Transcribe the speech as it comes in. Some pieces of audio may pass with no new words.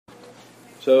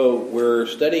So we're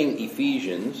studying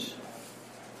Ephesians.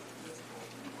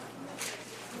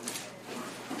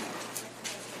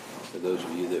 For those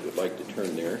of you that would like to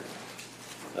turn there.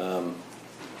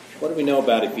 What do we know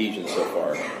about Ephesians so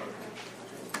far?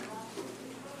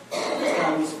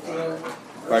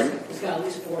 Pardon? It's got at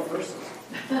least 4 verses.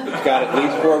 It's got at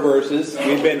least 4 verses.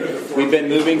 We've been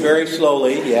moving very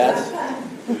slowly, yes.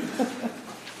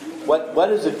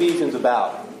 What is Ephesians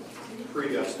about?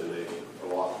 Predestination. A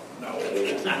lot. No.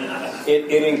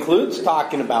 It includes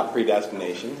talking about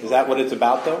predestination. Is that what it's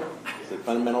about, though? Is it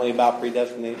fundamentally about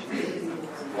predestination?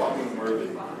 Walking worthy.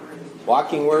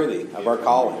 Walking worthy of our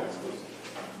calling.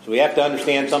 So we have to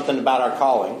understand something about our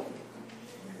calling,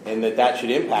 and that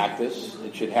should impact us.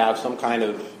 It should have some kind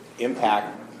of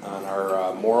impact on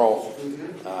our moral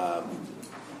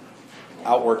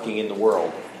outworking in the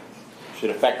world. It should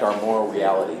affect our moral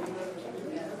reality.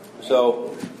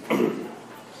 So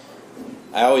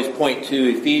I always point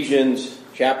to Ephesians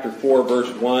chapter 4, verse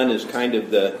 1 as kind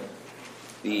of the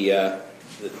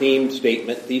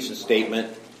thesis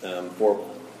statement for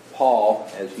Paul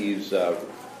as he's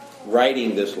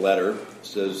writing this letter. It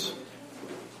says,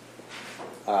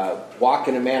 walk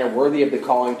in a manner worthy of the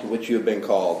calling to which you have been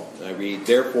called. I read,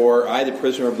 therefore, I, the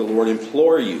prisoner of the Lord,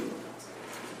 implore you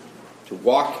to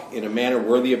walk in a manner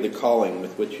worthy of the calling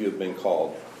with which you have been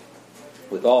called,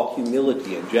 with all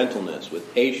humility and gentleness,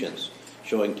 with patience,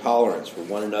 showing tolerance for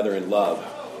one another in love,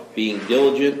 being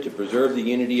diligent to preserve the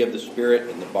unity of the Spirit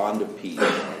in the bond of peace.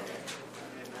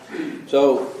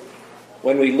 So,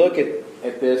 when we look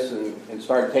at this and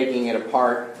start taking it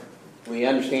apart, we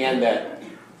understand that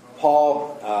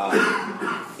Paul,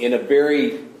 in a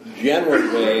very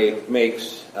general way,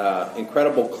 makes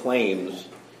incredible claims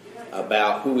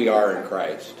about who we are in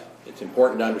Christ. It's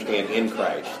important to understand in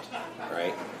Christ,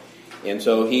 right? And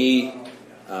so he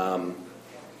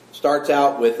starts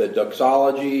out with a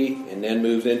doxology and then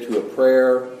moves into a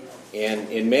prayer. And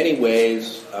in many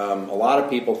ways, a lot of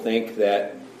people think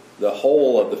that the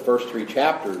whole of the first 3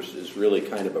 chapters is really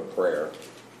kind of a prayer.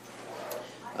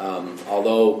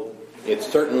 Although it's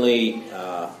certainly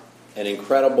an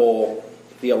incredible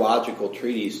theological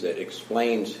treatise that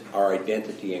explains our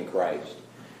identity in Christ.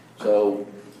 So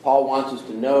Paul wants us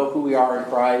to know who we are in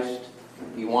Christ.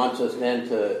 He wants us then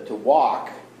to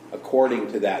walk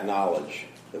according to that knowledge,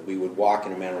 that we would walk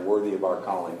in a manner worthy of our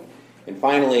calling. And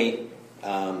finally,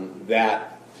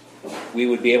 that we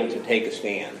would be able to take a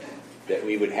stand, that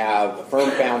we would have a firm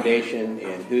foundation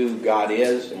in who God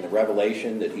is and the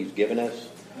revelation that He's given us,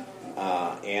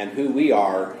 and who we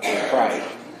are in Christ,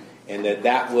 and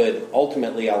that would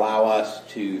ultimately allow us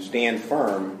to stand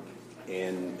firm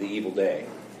in the evil day.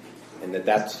 And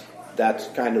that's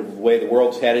kind of the way the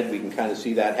world's headed. We can kind of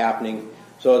see that happening.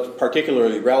 So it's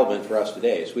particularly relevant for us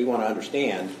today. So we want to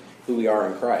understand who we are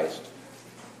in Christ.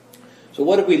 So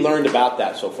what have we learned about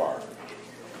that so far?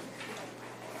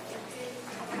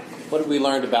 What have we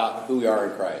learned about who we are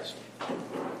in Christ?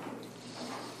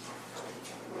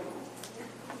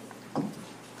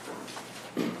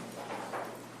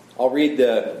 I'll read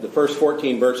the first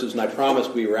 14 verses, and I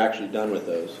promised we were actually done with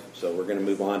those. So we're going to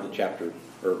move on to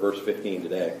verse 15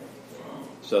 today.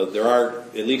 So there are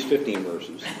at least 15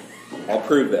 verses. I'll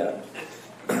prove that.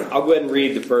 I'll go ahead and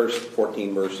read the first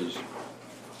 14 verses.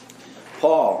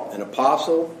 Paul, an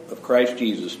apostle of Christ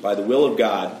Jesus, by the will of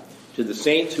God, to the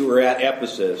saints who are at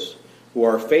Ephesus, who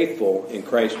are faithful in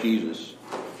Christ Jesus.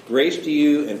 Grace to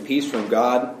you and peace from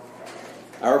God,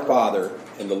 our Father,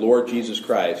 and the Lord Jesus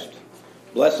Christ.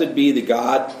 Blessed be the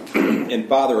God and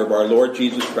Father of our Lord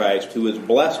Jesus Christ, who has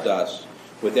blessed us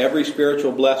with every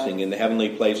spiritual blessing in the heavenly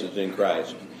places in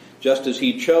Christ, just as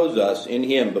He chose us in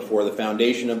Him before the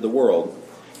foundation of the world,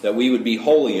 that we would be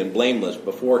holy and blameless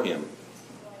before Him.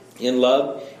 In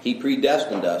love, He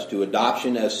predestined us to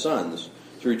adoption as sons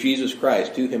through Jesus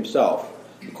Christ to Himself,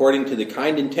 according to the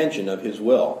kind intention of His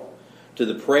will, to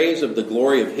the praise of the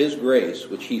glory of His grace,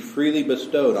 which He freely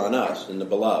bestowed on us in the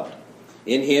Beloved.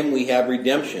 In Him we have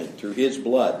redemption through His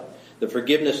blood, the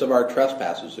forgiveness of our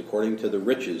trespasses according to the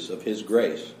riches of His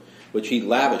grace, which He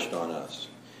lavished on us.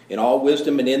 In all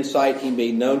wisdom and insight He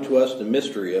made known to us the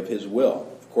mystery of His will,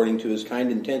 according to His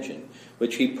kind intention,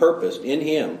 which He purposed in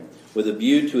Him with a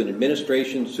view to an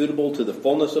administration suitable to the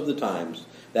fullness of the times,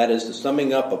 that is, the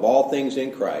summing up of all things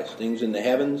in Christ, things in the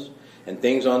heavens and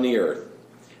things on the earth.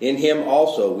 In Him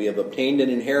also we have obtained an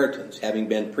inheritance, having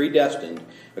been predestined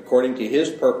according to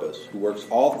His purpose, who works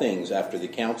all things after the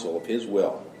counsel of His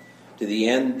will, to the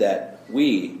end that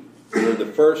we, who were the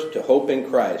first to hope in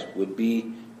Christ, would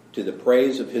be to the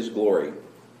praise of His glory.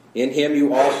 In him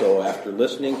you also, after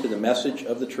listening to the message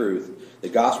of the truth, the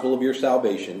gospel of your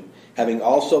salvation, having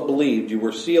also believed, you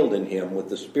were sealed in him with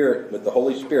the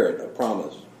Holy Spirit of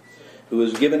promise, who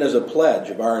is given as a pledge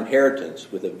of our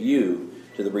inheritance with a view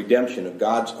to the redemption of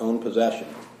God's own possession,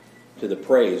 to the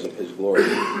praise of his glory.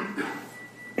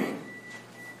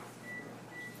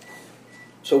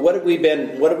 So what have we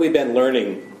been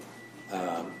learning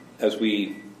as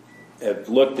we have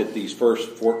looked at these first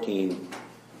 14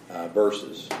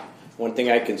 verses? One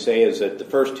thing I can say is that the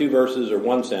first 2 verses are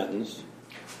one sentence.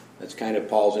 That's kind of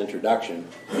Paul's introduction.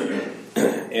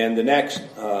 And the next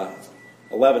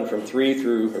 11 from 3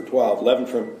 through, or 12, 11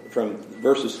 from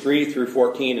verses 3 through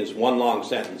 14 is one long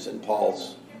sentence in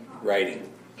Paul's writing,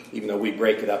 even though we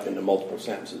break it up into multiple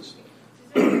sentences.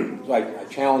 So I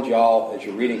challenge you all, as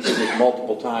you're reading through this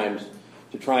multiple times,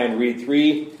 to try and read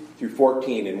 3 through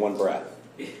 14 in one breath.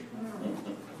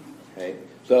 Okay?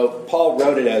 So Paul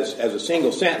wrote it as a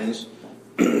single sentence,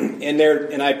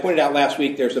 and I pointed out last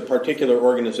week there's a particular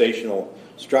organizational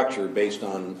structure based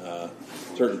on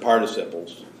certain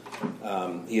participles.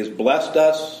 He has blessed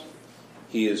us,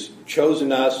 he has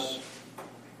chosen us,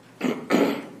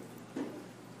 and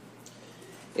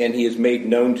he has made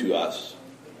known to us.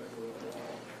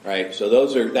 Right, so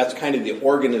that's kind of the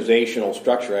organizational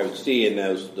structure I would see in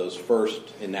those first,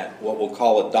 in that what we'll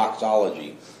call a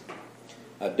doxology,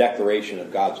 a declaration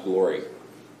of God's glory.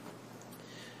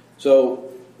 So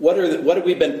what have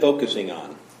we been focusing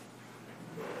on?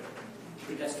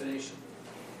 Predestination.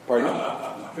 Pardon?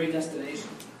 Predestination.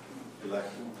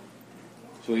 Election.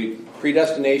 So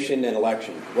predestination and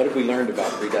election. What have we learned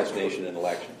about predestination and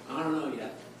election? I don't know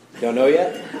yet. Don't know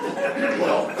yet?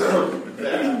 Well,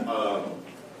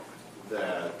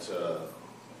 that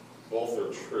both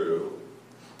are true,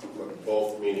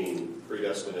 both meaning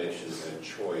predestination and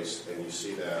choice, and you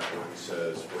see that where he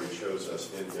says, where he chose us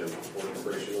in him before the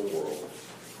creation of the world,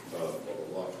 blah,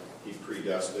 blah, blah. He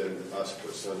predestined us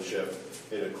for sonship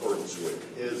in accordance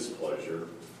with his pleasure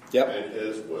and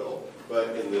his will.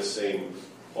 But in this same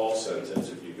Paul sentence,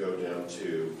 if you go down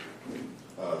to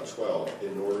 12,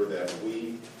 in order that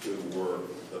we who were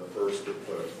the first to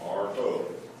put our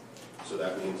hope, so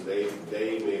that means they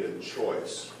made a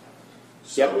choice.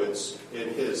 So it's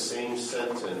in his same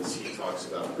sentence, he talks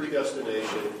about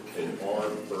predestination and our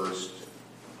first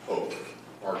hope,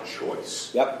 our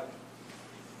choice. Yep.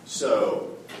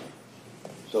 So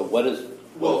what is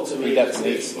to me,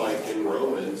 predestination? it's like in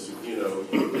Romans,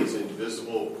 his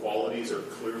invisible qualities are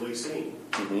clearly seen.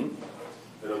 Mm-hmm.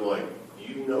 And I'm like,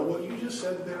 you know what you just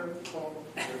said there, Paul?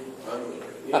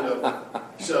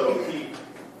 So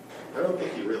I don't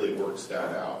think he really works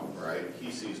that out, right?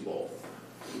 He sees both.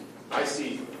 I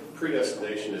see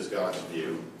predestination as God's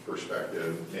view,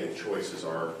 perspective, and choice is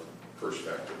our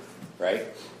perspective. Right.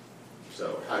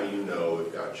 So how do you know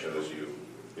if God chose you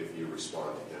if you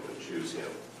respond to him and choose him?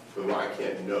 But I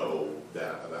can't know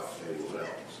that about anyone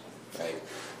else. Right.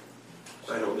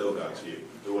 I don't know God's view.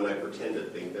 And when I pretend to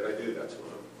think that I do, that's when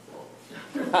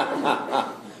I'm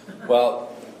wrong.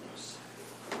 Well,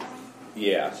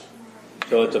 yeah.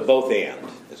 So it's a both and,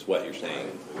 is what you're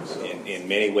saying, in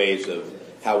many ways of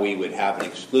how we would have an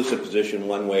exclusive position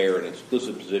one way or an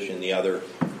exclusive position the other.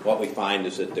 What we find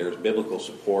is that there's biblical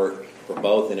support for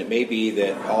both, and it may be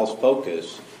that Paul's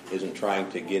focus isn't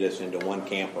trying to get us into one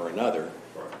camp or another,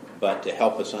 but to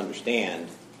help us understand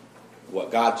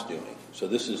what God's doing. So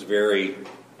this is very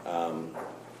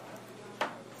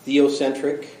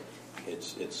theocentric.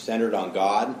 It's centered on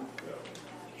God,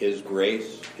 his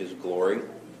grace, his glory.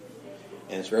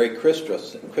 And it's very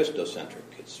Christocentric.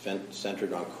 It's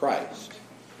centered on Christ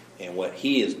and what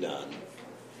he has done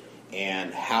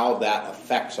and how that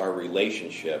affects our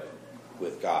relationship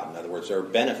with God. In other words, there are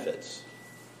benefits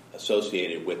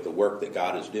associated with the work that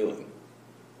God is doing.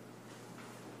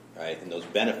 Right? And those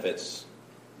benefits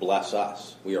bless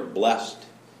us. We are blessed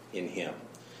in him.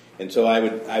 And so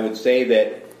I would say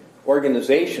that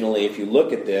organizationally, if you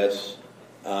look at this,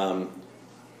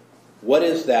 what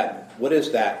is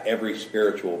that every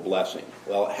spiritual blessing?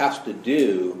 Well, it has to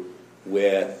do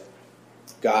with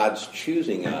God's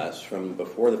choosing us from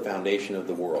before the foundation of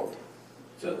the world.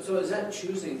 So is that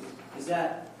choosing, is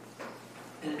that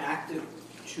an active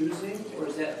choosing, or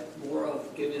is that more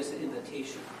of giving us an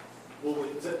invitation? Well,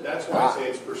 that's why I say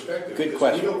it's perspective. Good because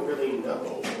question. We don't really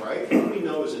know, right? All we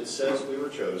know is it says we were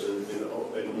chosen,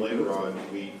 and later on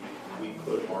we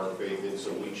put our faith in,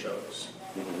 so we chose.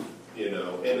 Mm-hmm.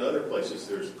 In other places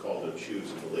there's called to choose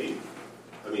and believe.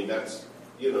 I mean, that's,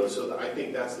 so I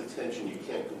think that's the tension you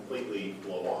can't completely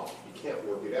blow off. You can't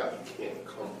work it out. You can't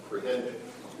comprehend it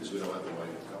because we don't have the mind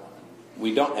of God.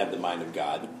 we don't have the mind of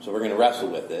God, so we're going to wrestle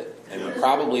with it, and we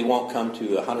probably won't come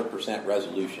to 100%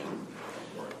 resolution.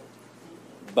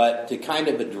 But to kind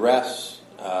of address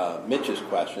Mitch's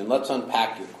question, let's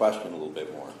unpack your question a little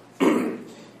bit more.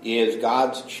 Is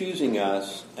God's choosing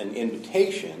us an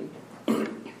invitation,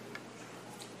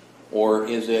 or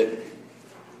is it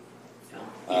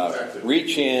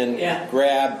reach in,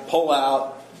 grab, pull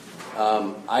out?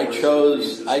 I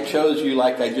chose you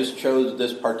like I just chose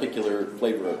this particular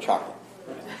flavor of chocolate.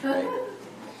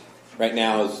 Right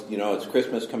now is it's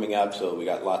Christmas coming up, so we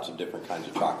got lots of different kinds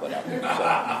of chocolate out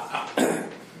there.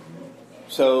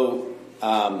 So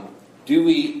do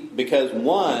we? Because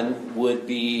one would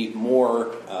be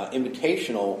more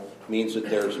invitational, means that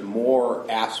there's more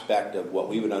aspect of what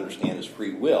we would understand as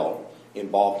free will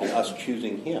involved in us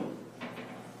choosing Him,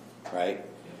 right?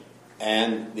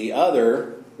 And the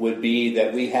other would be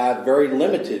that we have very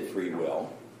limited free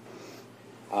will.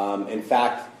 In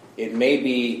fact, it may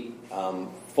be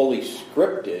fully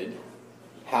scripted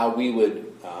how we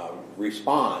would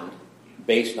respond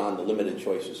based on the limited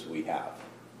choices we have,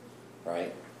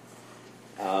 right?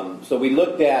 So we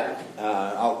looked at.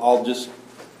 I'll just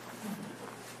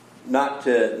not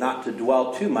to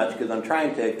dwell too much because I'm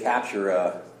trying to capture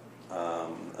a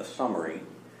summary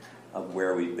of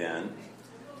where we've been.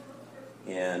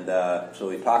 And so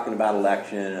we're talking about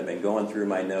election. I've been going through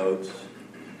my notes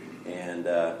and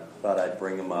thought I'd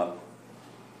bring them up.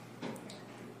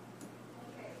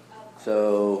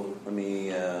 So let me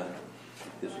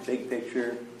just a big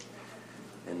picture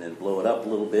and then blow it up a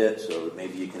little bit so that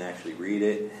maybe you can actually read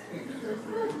it.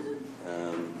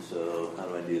 So how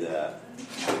do I do that?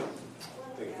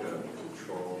 I think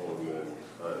control and then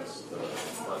it's the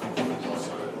button is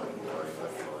also like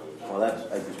right. Well,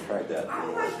 I just tried that.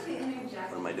 I'd like to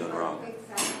interject. What am I doing wrong?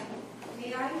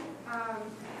 May I?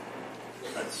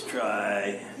 Let's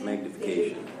try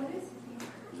magnification. What is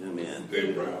his name? Zoom in.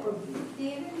 David Brown.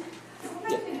 David?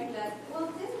 I'd like to interject.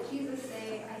 Well, didn't Jesus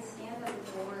say, I stand at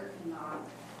the door and knock?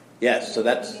 Yes, so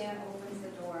that's... If a man opens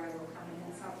the door, I will come in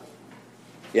and sup with him.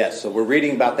 Yes, so we're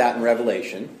reading about that in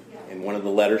Revelation, in one of the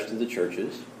letters to the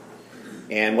churches.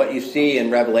 And what you see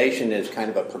in Revelation is kind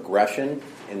of a progression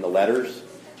in the letters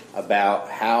about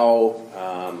how,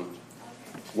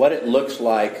 what it looks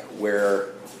like where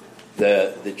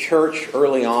the church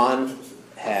early on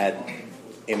had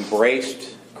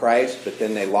embraced Christ, but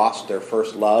then they lost their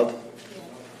first love,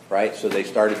 right? So they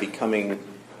started becoming,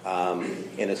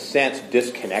 in a sense,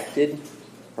 disconnected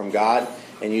from God.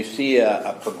 And you see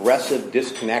a progressive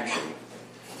disconnection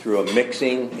through a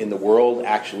mixing in the world,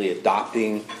 actually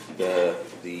adopting the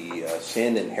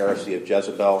sin and heresy of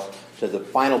Jezebel to the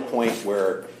final point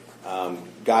where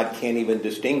God can't even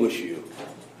distinguish you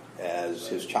as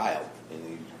His child, and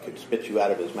He could spit you out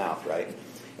of His mouth, right?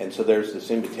 And so there's this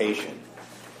invitation.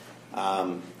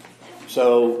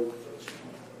 So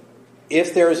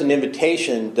if there is an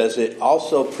invitation, does it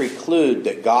also preclude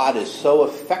that God is so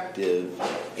effective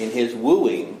in His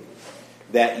wooing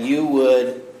that you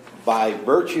would, by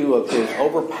virtue of His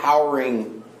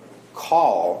overpowering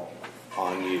call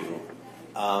on you,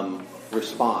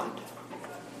 respond?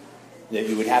 That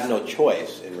you would have no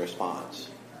choice in response?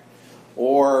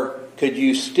 Or could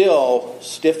you still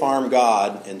stiff-arm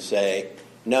God and say,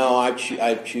 no,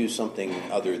 I choose something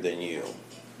other than you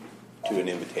to an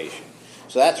invitation?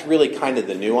 So that's really kind of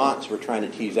the nuance we're trying to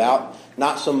tease out.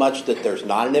 Not so much that there's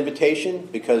not an invitation,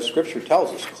 because Scripture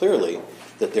tells us clearly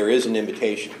that there is an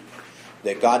invitation,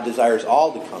 that God desires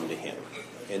all to come to Him,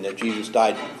 and that Jesus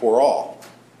died for all,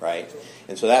 right?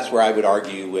 And so that's where I would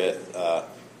argue with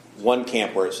one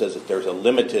camp where it says that there's a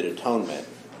limited atonement.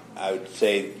 I would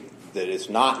say that it's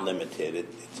not limited,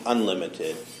 it's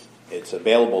unlimited, it's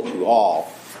available to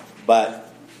all,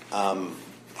 but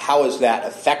how is that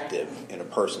effective in a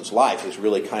person's life is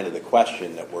really kind of the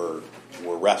question that we're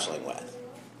wrestling with.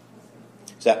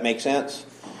 Does that make sense?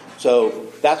 So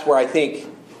that's where I think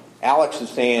Alex is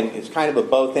saying it's kind of a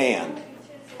both and.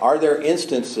 Are there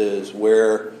instances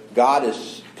where God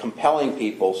is compelling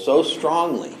people so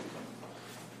strongly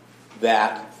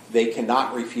that they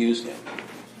cannot refuse Him?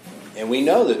 And we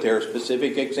know that there are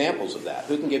specific examples of that.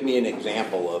 Who can give me an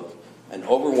example of an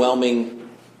overwhelming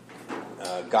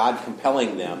God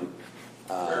compelling them?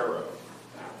 Pharaoh.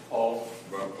 Paul.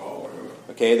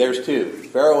 Okay, there's two.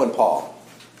 Pharaoh and Paul.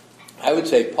 I would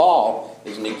say Paul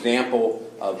is an example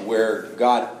of where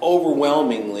God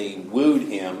overwhelmingly wooed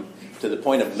him to the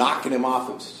point of knocking him off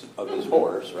of his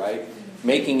horse, right?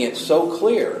 Making it so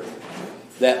clear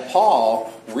that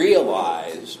Paul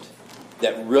realized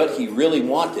that what he really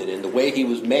wanted and the way he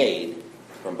was made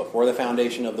from before the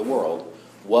foundation of the world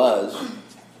was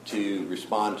to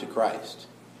respond to Christ,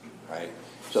 right?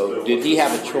 So did he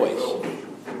have a choice?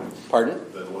 Pardon?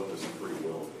 Then what does free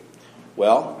will mean?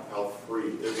 Well, How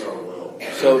free is our will?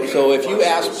 so if you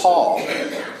ask Paul,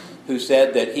 who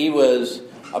said that he was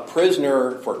a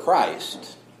prisoner for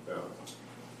Christ, Yeah.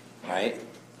 right?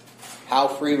 How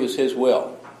free was his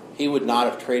will? He would not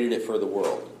have traded it for the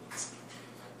world.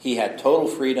 He had total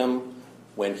freedom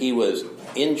when he was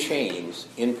in chains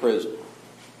in prison.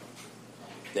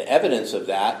 The evidence of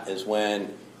that is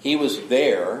when he was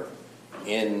there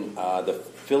in the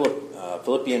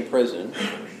Philippian prison,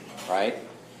 right?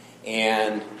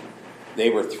 And they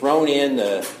were thrown in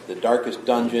the darkest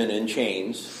dungeon in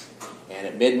chains. And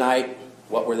at midnight,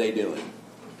 what were they doing?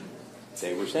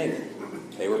 They were singing.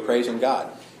 They were praising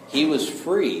God. He was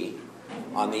free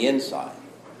on the inside,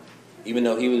 even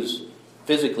though he was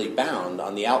physically bound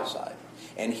on the outside.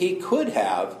 And he could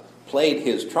have played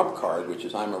his trump card, which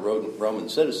is I'm a Roman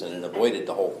citizen, and avoided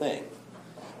the whole thing.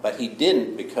 But he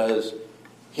didn't, because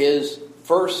his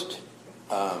first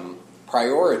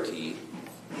priority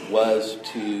was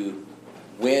to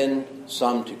win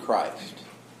some to Christ.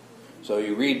 So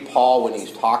you read Paul when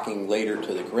he's talking later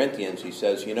to the Corinthians, he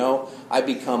says, I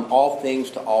become all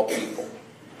things to all people.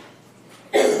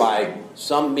 By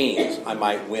some means, I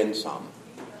might win some.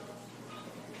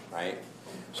 Right?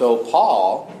 So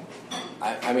Paul,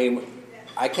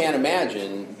 I can't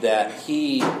imagine that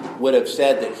he would have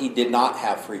said that he did not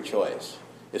have free choice.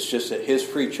 It's just that his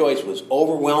free choice was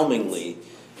overwhelmingly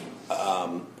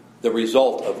the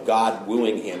result of God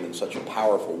wooing him in such a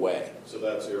powerful way. So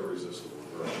that's irresistible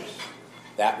grace.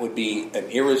 That would be an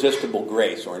irresistible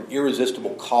grace or an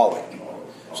irresistible calling.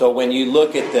 So when you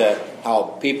look at how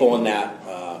people in that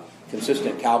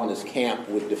consistent Calvinist camp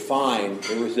would define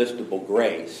irresistible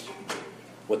grace,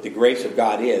 what the grace of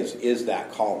God is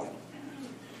that calling,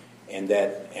 and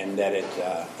that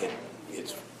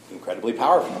it's incredibly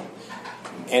powerful.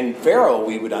 And Pharaoh,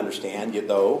 we would understand,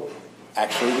 though,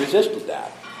 actually resisted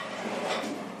that,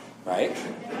 right?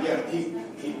 Yeah,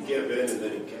 he'd give in and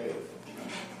then he'd cave.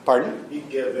 Pardon? He'd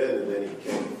give in and then he'd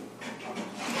cave.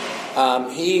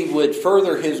 He would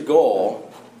further his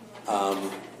goal.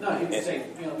 No, he would say,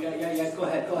 yeah, go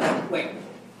ahead, wait.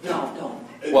 No,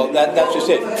 don't. Well, that's just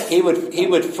it. He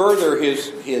would further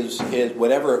his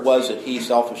whatever it was that he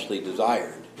selfishly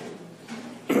desired.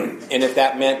 And if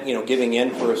that meant, giving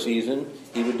in for a season,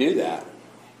 he would do that.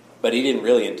 But he didn't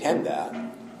really intend that.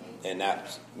 And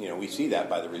that's, we see that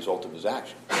by the result of his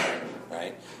action.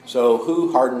 Right? So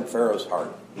who hardened Pharaoh's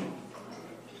heart?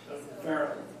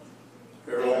 Pharaoh.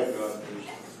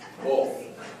 Both.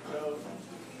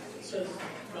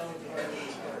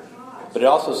 But it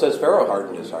also says Pharaoh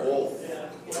hardened his heart.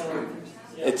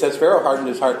 It says Pharaoh hardened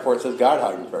his heart before it says God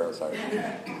hardened Pharaoh's heart.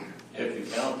 If you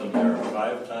count them, there are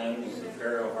 5 times the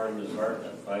Pharaoh hardened his heart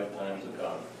and 5 times the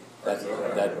God.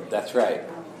 That's right.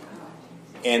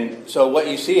 And so what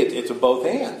you see, it's a both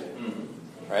and.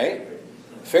 Right?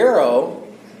 Pharaoh,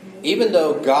 even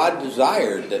though God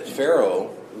desired that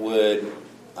Pharaoh would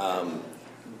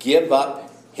give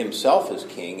up himself as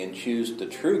king and choose the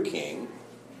true king,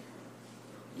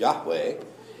 Yahweh,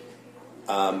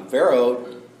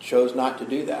 Pharaoh chose not to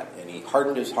do that. And he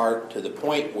hardened his heart to the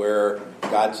point where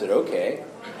God said, okay,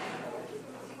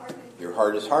 your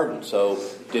heart is hardened. So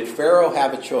did Pharaoh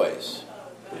have a choice?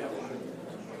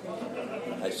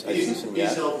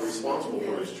 He's held responsible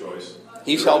for his choice.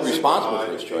 He's held responsible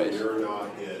for his choice. You're not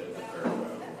in the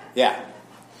Pharaoh. Yeah.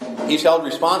 He's held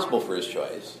responsible for his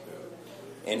choice.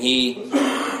 And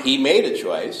he made a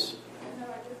choice,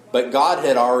 but God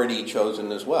had already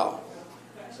chosen as well.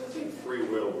 So I think free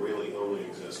will really only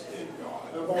exists in God.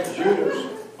 How about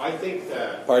Judas? I think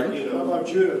that... Pardon? How about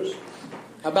Judas?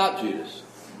 How about Judas?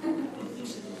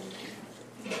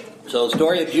 So the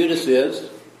story of Judas is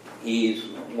he's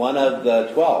one of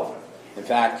the 12. In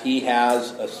fact, he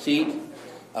has a seat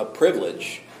of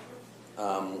privilege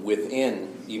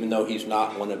within, even though he's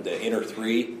not one of the inner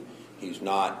 3. He's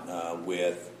not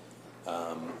with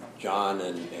John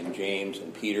and James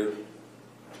and Peter,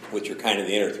 which are kind of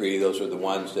the inner 3. Those are the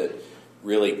ones that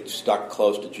really stuck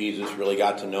close to Jesus, really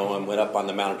got to know him, went up on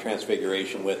the Mount of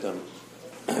Transfiguration with him.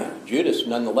 Judas,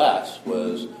 nonetheless,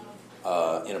 was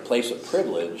in a place of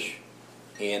privilege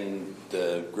in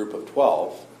the group of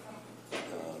 12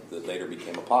 that later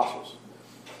became apostles.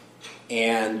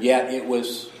 And yet it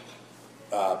was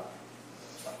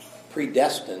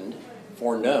predestined,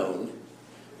 foreknown,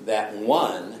 that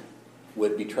one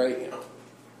would betray him.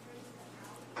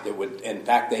 That would, in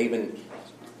fact, they even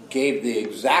gave the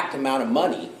exact amount of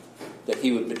money that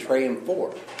he would betray him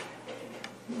for,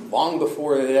 long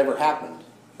before it ever happened,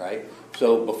 right?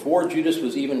 So before Judas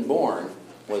was even born,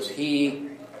 was he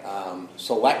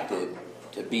selected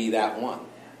to be that one?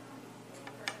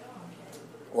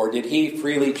 Or did he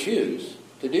freely choose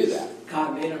to do that?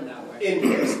 God made him that way. In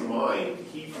his mind,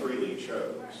 he freely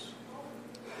chose.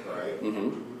 Right?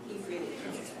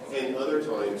 Mm-hmm. And other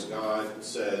times, God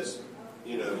says,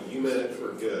 you meant it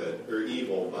for good, or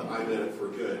evil, but I meant it for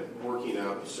good, working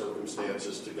out the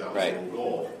circumstances to God's own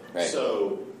goal. Right.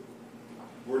 So,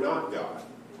 we're not God.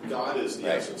 God is the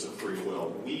Right. essence of free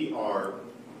will. We are.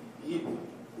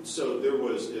 So it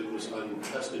was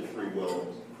untested free will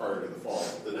prior to the fall.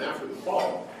 Then after the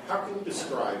fall, how can you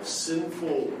describe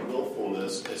sinful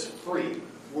willfulness as free?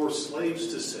 We're slaves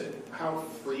to sin. How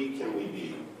free can we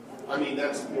be? I mean,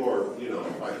 that's more,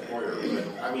 by the corner.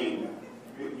 But I mean,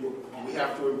 we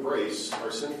have to embrace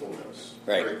our sinfulness,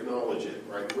 right. Or acknowledge it,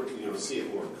 right? See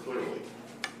it more clearly.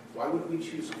 Why would we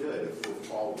choose good if we're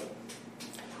fallen?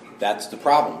 That's the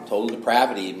problem. Total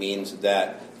depravity means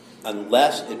that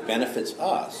unless it benefits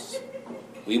us,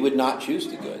 we would not choose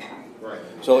the good. Right.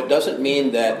 So it doesn't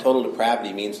mean that total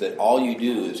depravity means that all you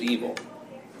do is evil.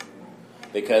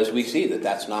 Because we see that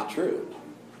that's not true.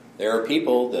 There are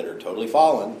people that are totally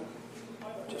fallen,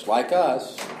 just like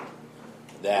us,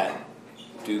 that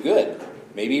do good,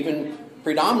 maybe even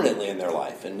predominantly in their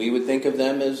life, and we would think of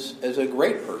them as a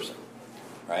great person,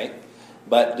 right?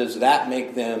 But does that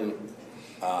make them,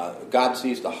 God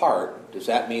sees the heart, does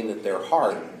that mean that their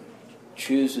heart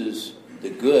chooses the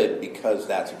good because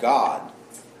that's God?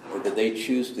 Or do they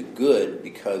choose the good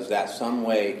because that some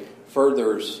way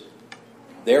furthers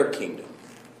their kingdom?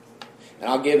 And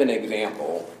I'll give an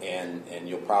example, and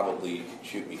you'll probably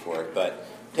shoot me for it, but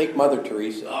take Mother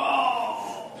Teresa. Oh!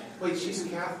 Wait, she's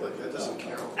Catholic. That doesn't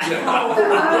count.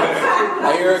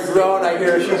 I hear a groan. I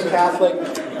hear she's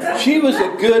Catholic. She was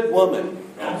a good woman.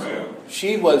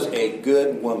 She was a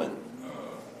good woman.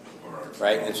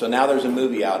 Right? And so now there's a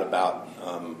movie out about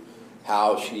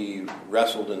how she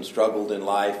wrestled and struggled in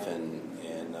life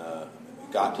and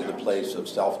got to the place of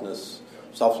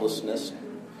selflessness.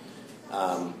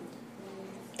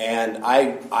 And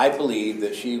I believe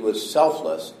that she was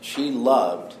selfless. She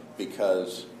loved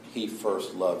because he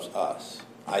first loves us.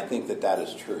 I think that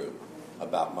is true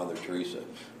about Mother Teresa.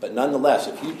 But nonetheless,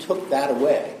 if you took that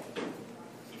away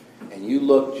and you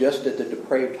look just at the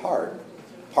depraved heart,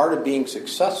 part of being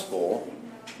successful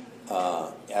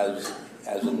as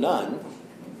a nun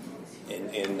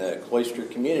in the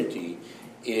cloistered community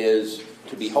is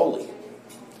to be holy.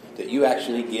 That you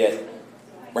actually get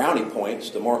brownie points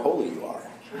the more holy you are.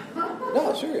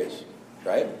 No, serious,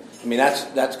 right? I mean,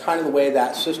 that's kind of the way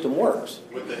that system works.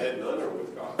 With the head nun or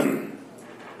with God?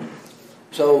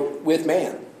 So, with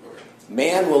man.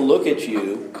 Man will look at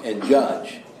you and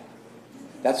judge.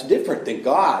 That's different than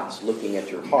God's looking at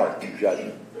your heart and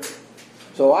judging.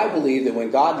 So I believe that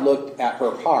when God looked at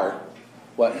her heart,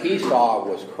 what he saw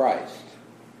was Christ.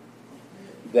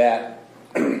 That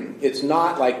it's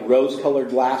not like rose-colored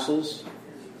glasses.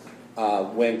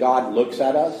 When God looks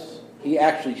at us, he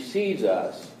actually sees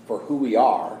us for who we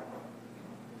are.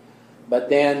 But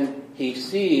then he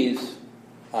sees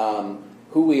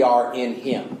who we are in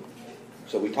him.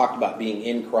 So we talked about being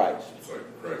in Christ. It's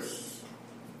like Christ's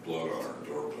blood on our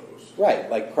doorpost. Right,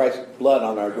 like Christ's blood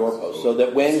on our doorpost. So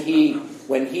that when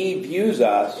he views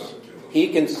us, he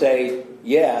can say,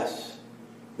 yes,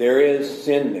 there is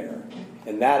sin there.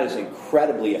 And that is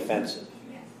incredibly offensive.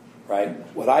 Right?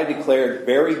 What I declared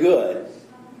very good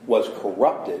was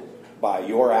corrupted by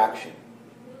your action,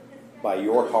 by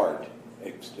your heart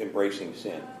embracing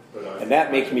sin. And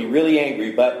that makes me really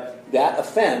angry, but that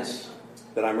offense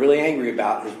that I'm really angry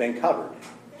about has been covered.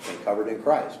 It's been covered in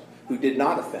Christ, who did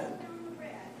not offend.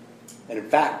 And in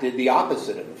fact, did the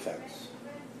opposite of offense.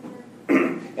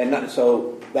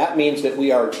 So that means that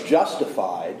we are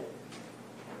justified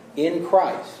in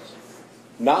Christ,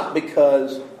 not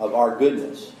because of our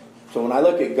goodness. So when I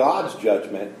look at God's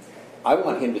judgment, I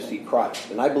want him to see Christ.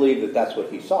 And I believe that that's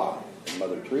what he saw in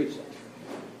Mother Teresa.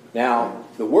 Now,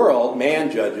 the world,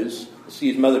 man judges,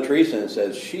 sees Mother Teresa and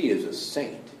says, she is a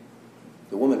saint.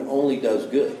 The woman only does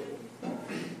good.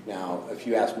 Now, if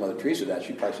you ask Mother Teresa that,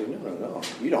 she'd probably say, no,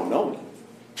 you don't know me.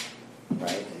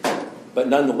 Right? But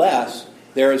nonetheless,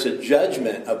 there is a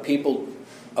judgment of people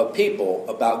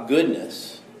about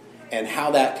goodness and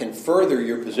how that can further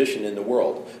your position in the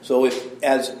world. So if,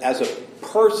 as a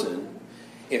person,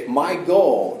 if my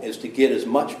goal is to get as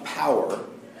much power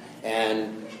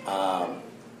and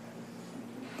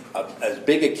as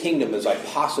big a kingdom as I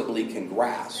possibly can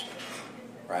grasp,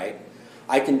 right?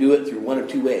 I can do it through one of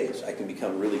two ways. I can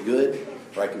become really good,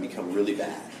 or I can become really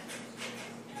bad.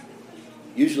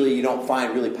 Usually you don't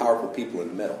find really powerful people in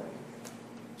the middle.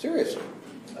 Seriously.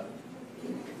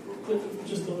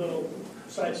 Just a little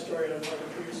side story on Mother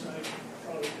Teresa. I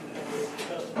probably can have the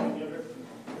testimony of her.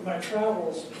 In my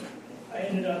travels, I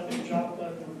ended up in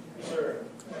Joplin, Missouri.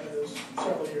 It was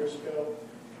several years ago,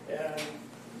 and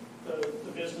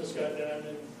the business got done,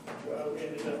 and we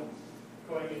ended up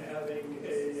going and having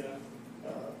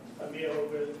a meal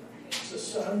with the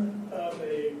son of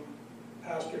a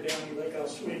pastor down in Lake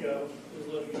Oswego who's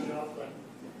living in Joplin.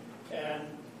 And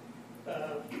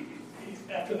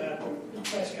after that,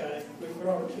 nice guy, we went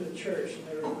over to the church,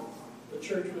 and the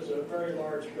church was a very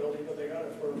large building, but they got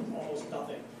it for almost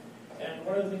nothing. And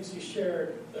one of the things he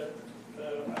shared that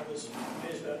I was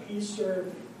amazed about, he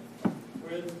served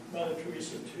with Mother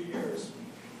Teresa 2 years,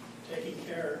 taking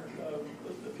care of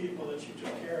the people that she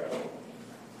took care of.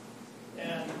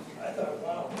 And I thought,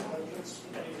 wow,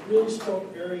 and he really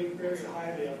spoke very, very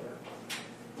highly of her.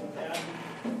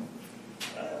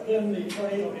 And then the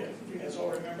tornado hit. You guys all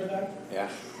remember that? Yeah.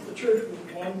 The church was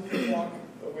 1 block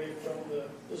away from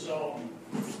the zone.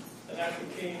 And that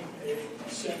became a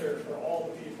center for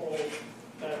all the people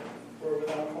that were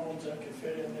without homes and could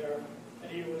fit in there.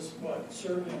 And he was,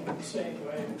 serving the same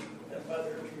way that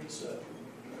Mother Teresa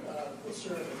was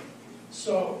serving.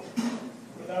 So,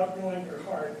 without knowing her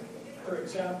heart, her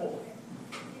example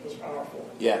was powerful.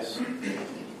 Yes.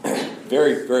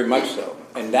 Very, very much so.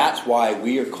 And that's why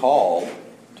we are called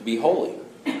to be holy,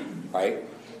 right?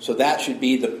 So that should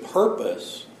be the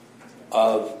purpose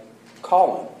of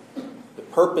calling. The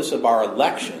purpose of our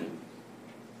election,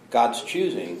 God's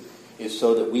choosing, is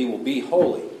so that we will be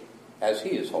holy as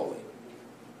He is holy,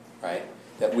 right?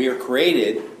 That we are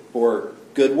created for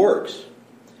good works.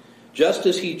 Just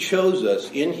as He chose us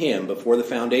in Him before the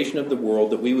foundation of the world,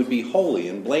 that we would be holy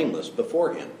and blameless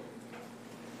before Him.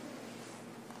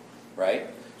 Right?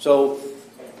 So,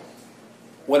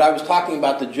 when I was talking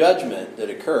about the judgment that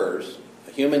occurs,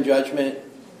 a human judgment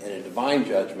and a divine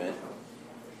judgment,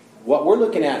 what we're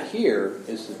looking at here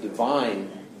is the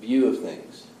divine view of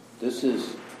things. This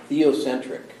is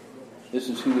theocentric. This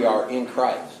is who we are in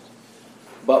Christ.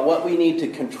 But what we need to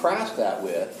contrast that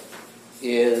with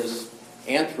is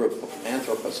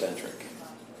anthropocentric,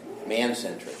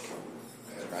 man-centric,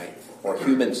 right? Or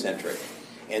human-centric.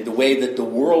 And the way that the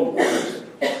world works,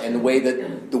 and the way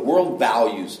that the world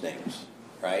values things,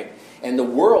 right? And the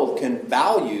world can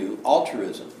value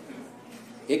altruism.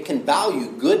 It can value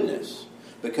goodness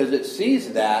because it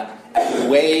sees that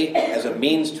as a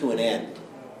means to an end,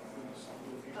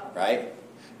 right?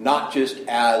 Not just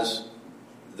as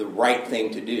the right thing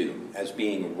to do, as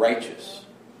being righteous.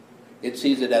 It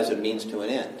sees it as a means to an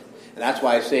end. And that's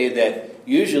why I say that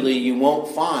usually you won't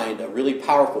find a really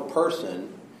powerful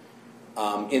person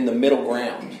in the middle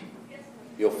ground.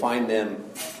 You'll find them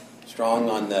strong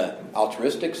on the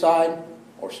altruistic side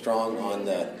or strong on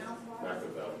the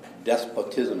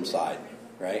despotism side,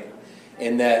 right?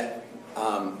 And that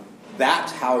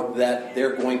that's how that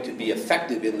they're going to be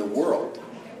effective in the world.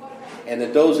 And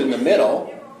that those in the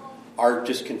middle are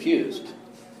just confused.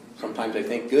 Sometimes they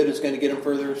think good is going to get them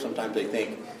further. Sometimes they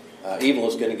think evil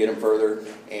is going to get them further.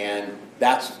 And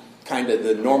that's kind of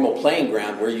the normal playing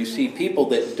ground where you see people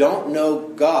that don't know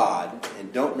God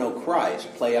and don't know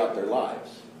Christ play out their lives.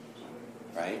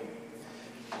 Right?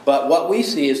 But what we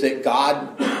see is that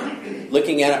God,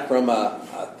 looking at it from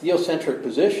a theocentric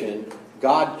position,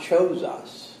 God chose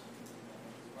us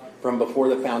from before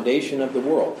the foundation of the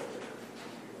world.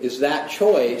 Is that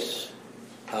choice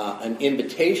an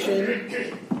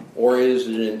invitation, or is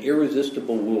it an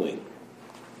irresistible wooing?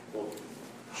 Well,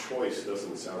 choice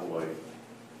doesn't sound like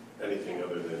anything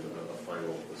other than a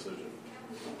final decision.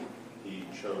 He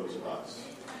chose us.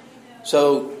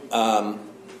 So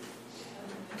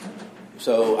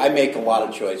I make a lot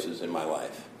of choices in my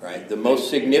life, right? The most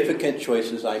significant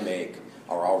choices I make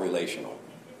are all relational.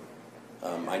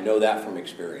 I know that from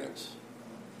experience.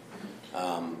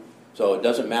 So it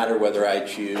doesn't matter whether I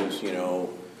choose,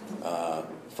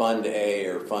 Fund A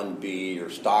or Fund B or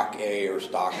Stock A or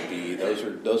Stock B. Those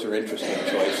are interesting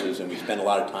choices, and we spend a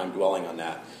lot of time dwelling on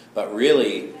that. But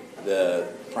really, the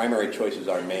primary choices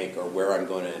I make are where I'm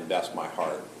going to invest my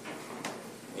heart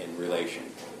in relation,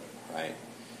 right?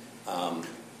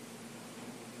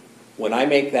 When I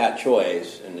make that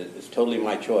choice, and it's totally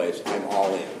my choice, I'm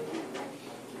all in.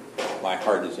 My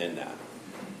heart is in that.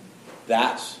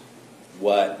 That's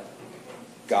what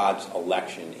God's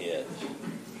election is.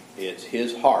 It's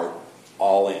His heart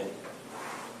all in.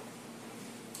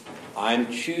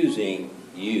 I'm choosing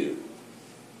you.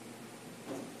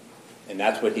 And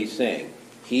that's what He's saying.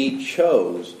 He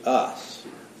chose us.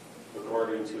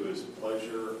 According to His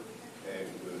pleasure and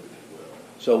good will.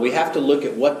 So we have to look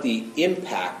at what the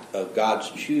impact of God's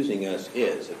choosing us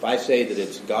is. If I say that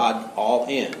it's God all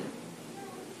in,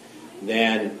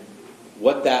 then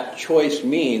what that choice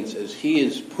means is he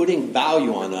is putting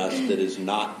value on us that is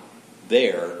not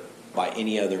there by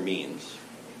any other means.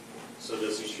 So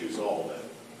does he choose all then?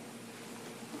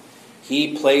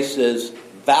 He places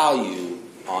value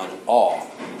on all,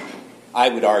 I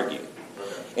would argue.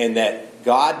 And that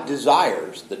God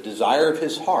desires, the desire of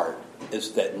his heart,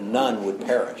 is that none would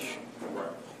perish. Right.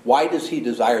 Why does he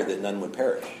desire that none would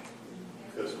perish?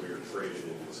 Because we are created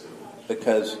in his image.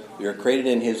 Because we are created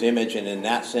in his image, and in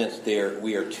that sense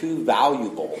we are too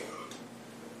valuable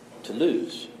to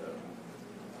lose.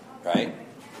 Right?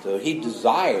 So he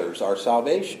desires our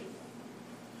salvation.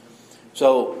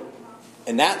 So,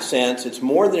 in that sense, it's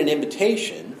more than an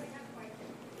invitation.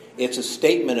 It's a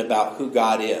statement about who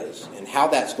God is. And how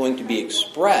that's going to be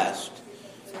expressed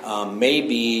may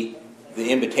be the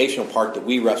invitational part that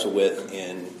we wrestle with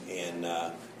in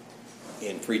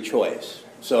free choice.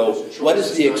 So, what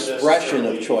is the expression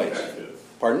of choice? Effective.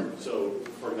 Pardon? So,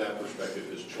 from that perspective,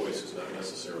 his choice is not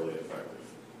necessarily effective.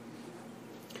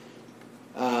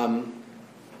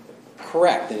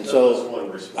 Correct, and so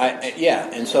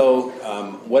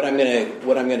what I'm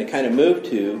going to kind of move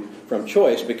to from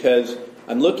choice, because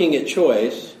I'm looking at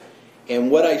choice,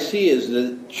 and what I see is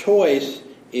that choice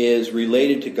is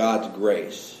related to God's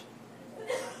grace.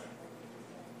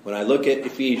 When I look at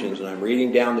Ephesians, and I'm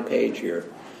reading down the page here,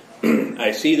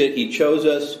 I see that he chose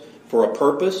us for a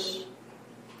purpose,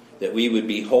 that we would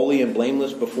be holy and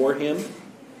blameless before him,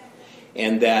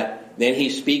 and that then he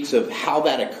speaks of how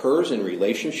that occurs in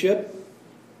relationship.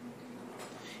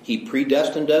 He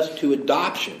predestined us to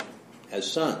adoption as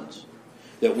sons,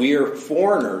 that we are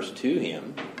foreigners to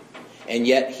him, and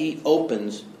yet he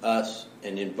opens us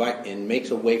and makes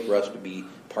a way for us to be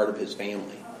part of his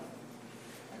family.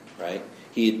 Right?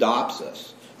 He adopts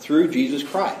us through Jesus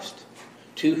Christ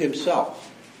to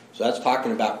himself. So that's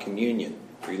talking about communion,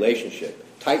 relationship,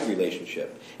 tight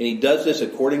relationship. And he does this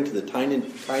according to the kind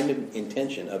of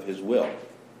intention of his will.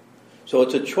 So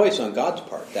it's a choice on God's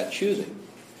part, that choosing.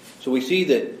 So we see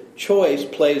that choice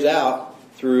plays out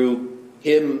through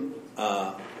him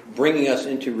bringing us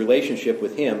into relationship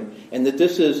with him, and that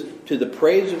this is to the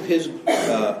praise of his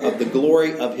of the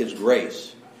glory of his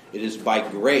grace. It is by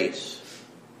grace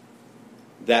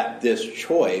that this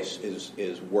choice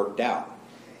is worked out.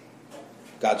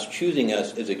 God's choosing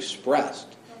us is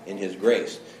expressed in his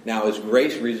grace. Now, is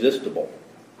grace resistible?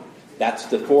 That's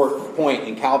the fourth point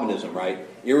in Calvinism, right?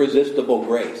 Irresistible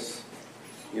grace.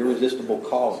 Irresistible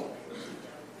calling.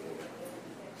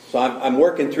 So I'm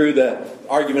working through the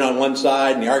argument on one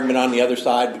side and the argument on the other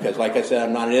side because, like I said,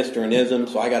 I'm not an Easternism,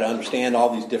 so I got to understand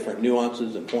all these different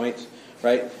nuances and points,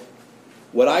 right?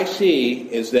 What I see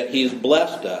is that he's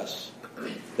blessed us,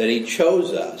 that he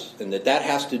chose us, and that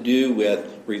has to do with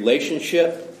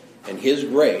relationship and his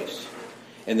grace,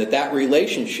 and that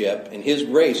relationship and his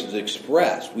grace is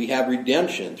expressed. We have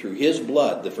redemption through his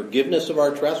blood, the forgiveness of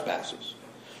our trespasses,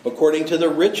 according to the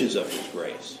riches of his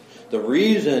grace. The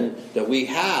reason that we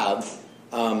have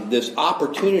this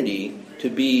opportunity to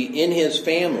be in his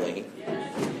family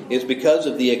is because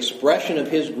of the expression of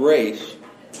his grace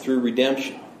through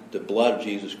redemption, the blood of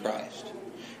Jesus Christ.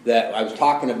 That I was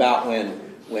talking about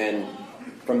when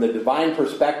from the divine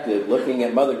perspective, looking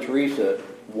at Mother Teresa,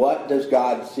 what does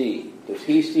God see? Does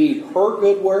he see her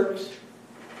good works?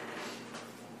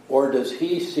 Or does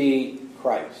he see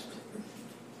Christ?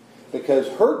 Because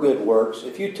her good works,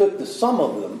 if you took the sum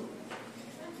of them,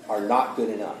 are not good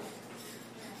enough.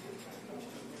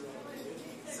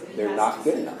 They're not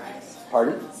good enough.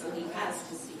 Pardon? So he has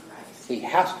to see Christ. He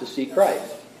has to see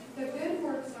Christ. The good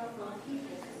works are for people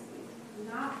to see,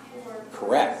 not for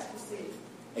Correct. us to see.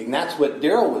 And that's what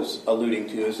Daryl was alluding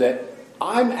to, is that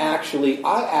I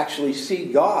actually see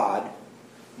God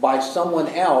by someone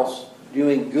else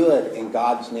doing good in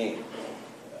God's name.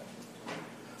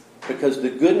 Because the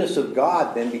goodness of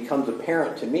God then becomes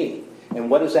apparent to me. And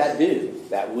what does that do?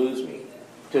 That woos me.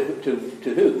 To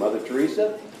who? Mother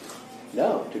Teresa?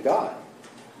 No, to God.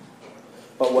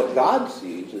 But what God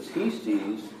sees is he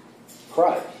sees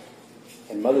Christ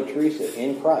and Mother Teresa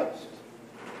in Christ.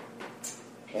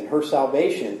 And her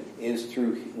salvation is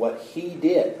through what he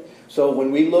did. So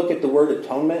when we look at the word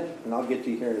atonement, and I'll get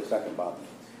to you here in a second, Bob.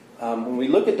 When we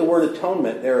look at the word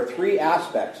atonement, there are three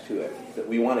aspects to it that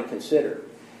we want to consider.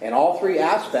 And all three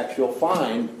aspects you'll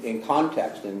find in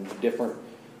context in different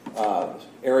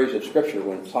areas of Scripture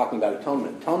when it's talking about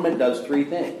atonement. Atonement does three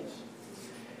things.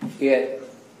 It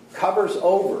covers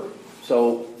over.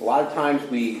 So a lot of times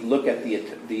we look at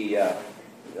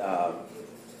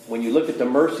when you look at the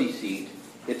mercy seat,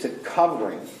 it's a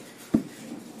covering,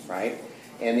 right?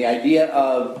 And the idea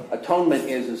of atonement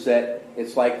is that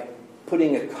it's like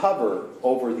putting a cover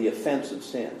over the offense of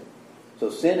sin. So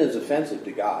sin is offensive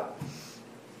to God.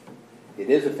 It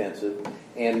is offensive,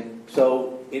 and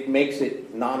so it makes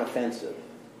it non-offensive.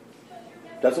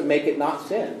 Doesn't make it not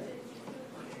sin.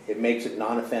 It makes it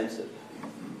non-offensive.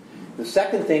 The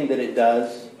second thing that it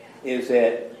does is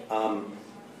it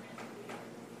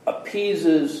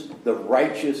appeases the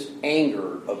righteous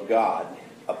anger of God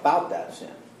about that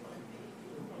sin.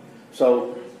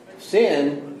 So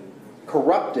sin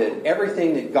corrupted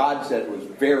everything that God said was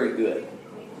very good.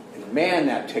 And man,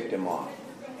 that ticked him off.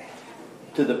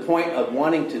 To the point of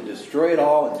wanting to destroy it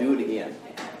all and do it again.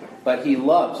 But he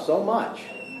loved so much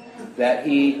that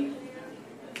he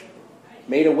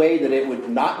made a way that it would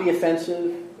not be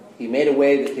offensive. He made a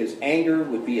way that his anger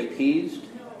would be appeased.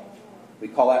 We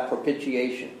call that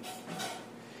propitiation.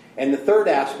 And the third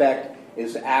aspect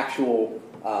is actual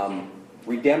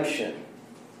redemption,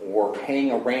 or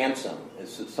paying a ransom,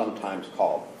 as it's sometimes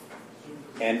called.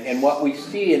 And what we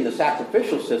see in the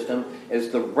sacrificial system is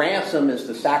the ransom is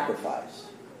the sacrifice.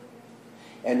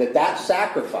 And that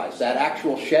sacrifice, that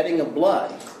actual shedding of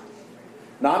blood,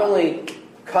 not only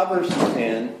covers the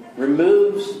sin,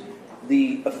 removes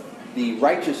the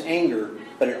righteous anger,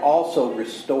 but it also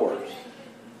restores.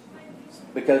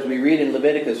 Because we read in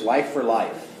Leviticus, life for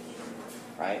life.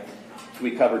 Right?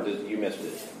 We covered this. You missed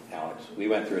it, Alex. We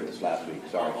went through it this last week.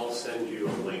 Sorry. I'll send you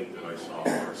a link that I saw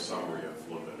for a summary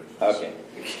of Leviticus. Okay.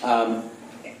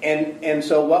 And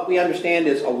so what we understand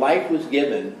is a life was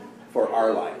given for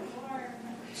our life.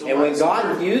 So and when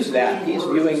God views that, He's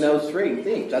viewing those three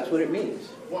things. That's what it means.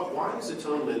 Why does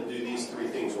atonement do these three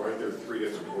things? Why aren't there three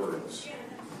different words?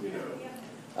 You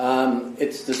know.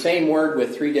 It's the same word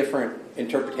with three different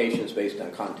interpretations based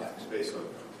on context. Based on.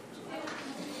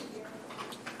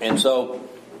 And so,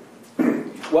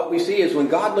 what we see is when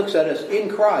God looks at us in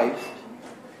Christ,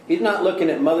 He's not looking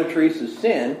at Mother Teresa's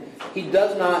sin. He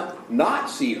does not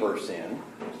see her sin,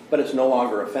 but it's no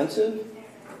longer offensive.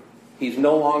 He's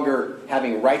no longer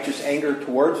having righteous anger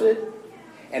towards it.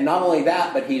 And not only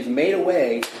that, but He's made a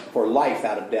way for life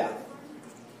out of death.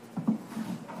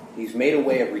 He's made a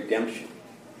way of redemption.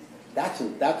 That's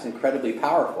incredibly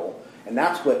powerful. And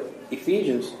that's what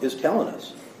Ephesians is telling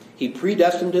us. He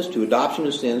predestined us to adoption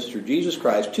of sins through Jesus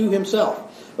Christ to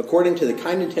Himself, according to the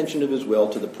kind intention of His will,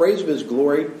 to the praise of His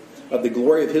glory, of the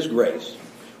glory of His grace,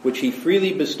 which He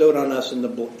freely bestowed on us in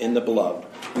the Beloved.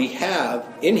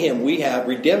 In Him we have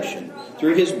redemption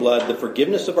through His blood, the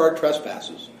forgiveness of our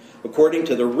trespasses, according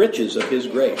to the riches of His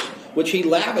grace, which He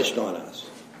lavished on us.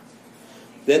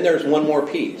 Then there's one more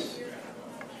piece.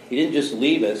 He didn't just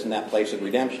leave us in that place of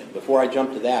redemption. Before I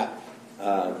jump to that,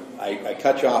 I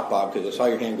cut you off, Bob, because I saw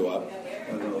your hand go up.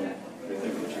 I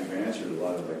think that you've answered a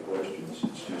lot of my questions.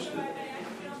 It's just that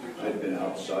I've been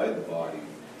outside the body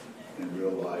and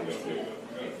realized that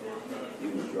He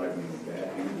was driving me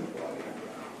back into the body.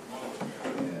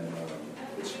 And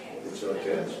it's a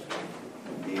test.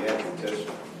 He had to test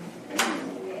me.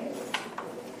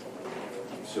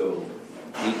 So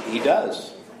He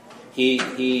does.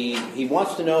 He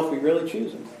wants to know if we really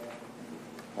choose Him,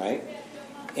 right?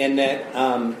 And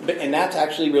that's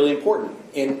actually really important.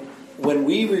 And when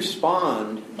we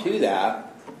respond to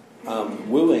that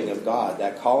wooing of God,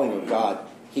 that calling of God,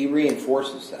 He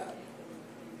reinforces that.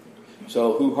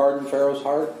 So who hardened Pharaoh's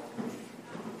heart?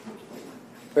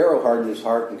 Pharaoh hardened his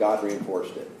heart and God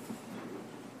reinforced it.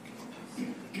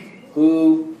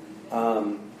 Who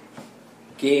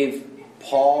gave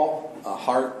Paul a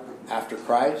heart after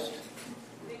Christ?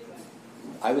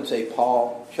 I would say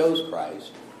Paul chose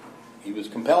Christ. He was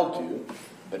compelled to,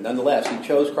 but nonetheless, he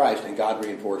chose Christ and God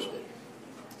reinforced it.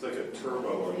 It's like a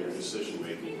turbo on your decision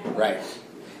making. Right.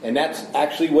 And that's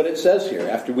actually what it says here.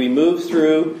 After we move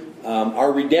through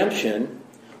our redemption,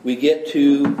 we get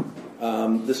to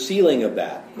the sealing of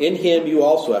that. In Him you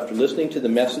also, after listening to the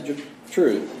message of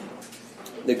truth,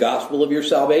 the gospel of your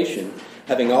salvation,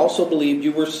 having also believed,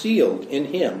 you were sealed in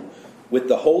Him with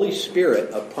the Holy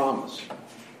Spirit of promise.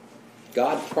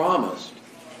 God promised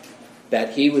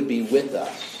that He would be with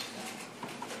us.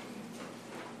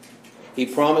 He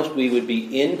promised we would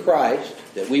be in Christ,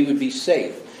 that we would be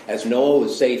safe, as Noah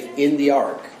was safe in the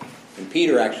ark. And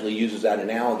Peter actually uses that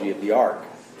analogy of the ark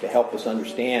to help us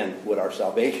understand what our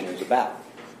salvation is about.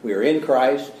 We are in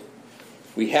Christ.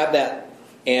 We have that,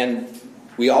 and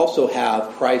we also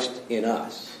have Christ in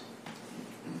us.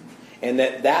 And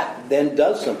that then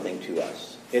does something to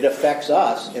us. It affects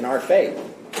us in our faith.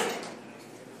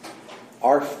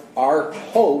 Our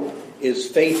hope is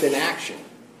faith in action.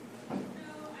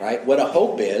 Right? What a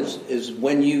hope is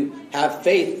when you have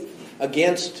faith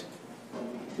against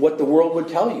what the world would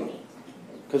tell you.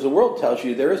 Because the world tells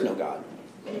you there is no God.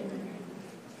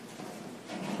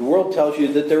 The world tells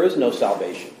you that there is no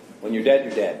salvation. When you're dead,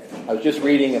 you're dead. I was just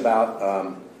reading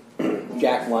about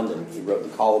Jack London. He wrote The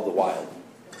Call of the Wild.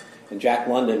 And Jack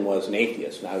London was an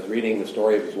atheist. And I was reading the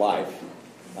story of his life.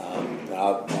 And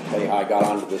I'll tell you how I got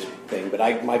onto this thing.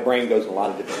 But my brain goes in a lot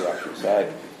of different directions. So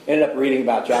I ended up reading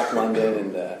about Jack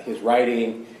London and his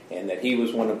writing, and that he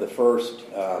was one of the first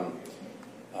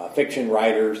fiction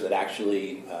writers that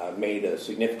actually made a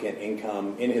significant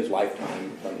income in his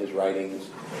lifetime from his writings.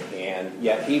 And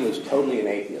yet he was totally an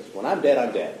atheist. When I'm dead,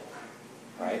 I'm dead.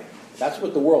 Right? That's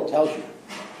what the world tells you.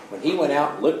 When he went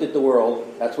out and looked at the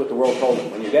world, that's what the world told him.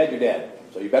 When you're dead, you're dead.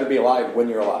 So you better be alive when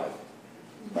you're alive.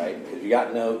 Right? Because you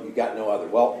got no other.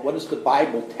 Well, what does the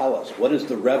Bible tell us? What does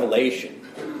the Revelation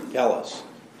tell us?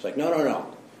 It's like,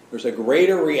 no. There's a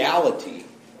greater reality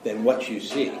than what you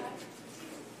see.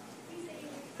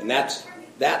 And that's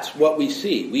what we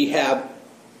see. We have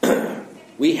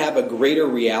a greater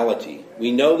reality.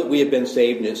 We know that we have been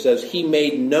saved, and it says He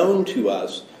made known to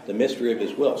us the mystery of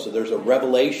His will. So there's a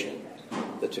revelation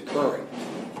that's occurring.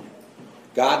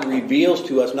 God reveals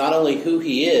to us not only who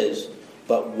He is,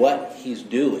 but what He's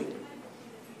doing.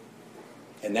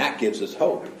 And that gives us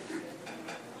hope.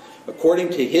 According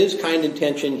to His kind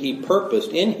intention, He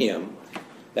purposed in Him,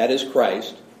 that is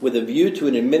Christ, with a view to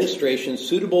an administration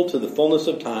suitable to the fullness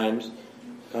of times,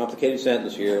 complicated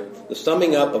sentence here, the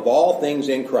summing up of all things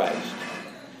in Christ,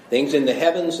 things in the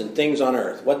heavens and things on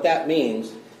earth. What that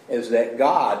means is that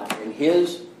God, in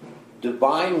His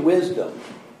divine wisdom,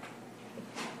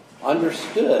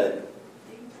 understood,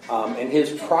 in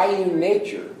His triune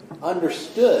nature,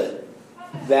 understood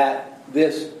that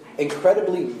this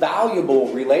incredibly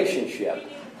valuable relationship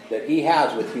that He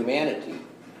has with humanity,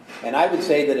 and I would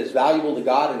say that it's valuable to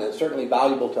God, and it's certainly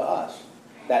valuable to us.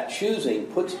 That choosing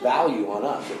puts value on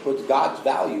us. It puts God's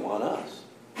value on us.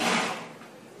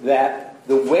 That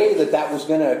the way that was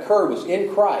going to occur was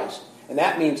in Christ, and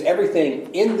that means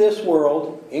everything in this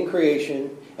world, in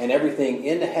creation, and everything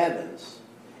in the heavens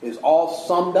is all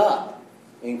summed up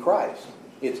in Christ.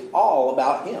 It's all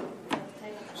about Him.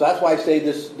 So that's why I say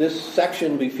this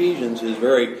section of Ephesians is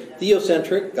very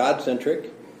theocentric,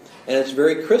 God-centric, and it's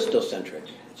very Christocentric.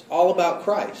 It's all about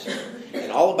Christ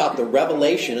and all about the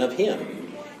revelation of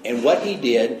Him and what He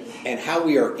did and how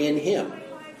we are in Him.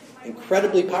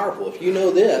 Incredibly powerful. If you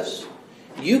know this,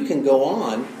 you can go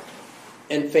on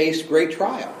and face great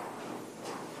trial.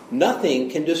 Nothing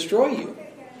can destroy you.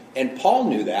 And Paul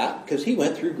knew that because he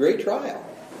went through great trial.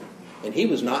 And he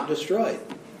was not destroyed,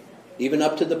 even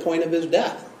up to the point of his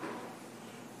death.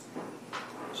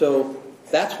 So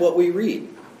that's what we read.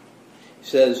 He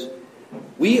says,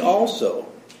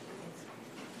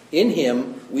 in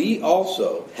Him we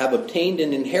also have obtained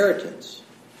an inheritance,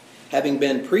 having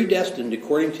been predestined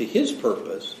according to His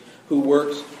purpose, who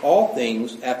works all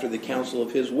things after the counsel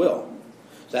of His will.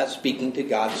 So that's speaking to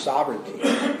God's sovereignty.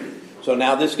 So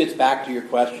now this gets back to your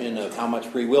question of how much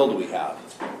free will do we have,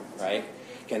 right?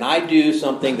 Can I do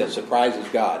something that surprises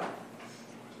God?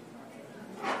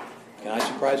 Can I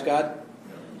surprise God?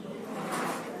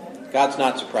 God's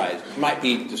not surprised. He might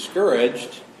be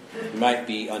discouraged. He might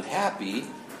be unhappy.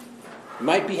 He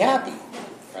might be happy,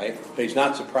 right? But He's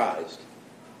not surprised.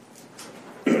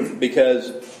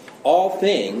 Because all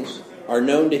things are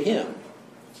known to Him.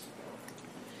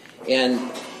 And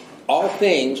all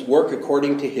things work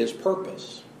according to His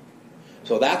purpose.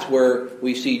 So that's where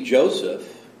we see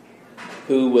Joseph,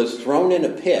 who was thrown in a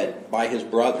pit by his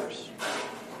brothers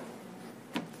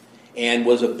and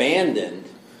was abandoned.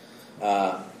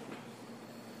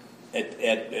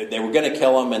 They were going to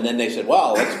kill him, and then they said,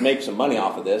 well, let's make some money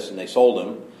off of this, and they sold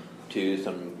him to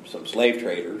some slave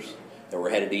traders that were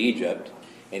headed to Egypt.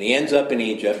 And he ends up in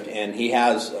Egypt, and he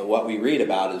has what we read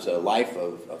about is a life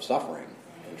of suffering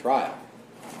and trial.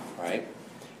 Right?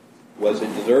 Was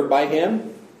it deserved by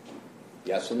him?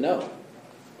 Yes and no.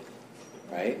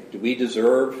 Right? Do we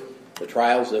deserve the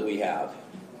trials that we have?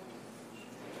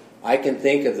 I can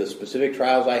think of the specific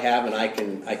trials I have, and I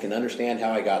can understand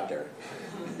how I got there.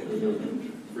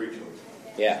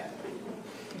 Yeah.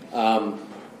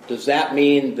 Does that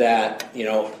mean that,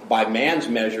 by man's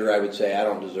measure, I would say I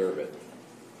don't deserve it?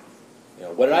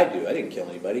 What did I do? I didn't kill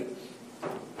anybody.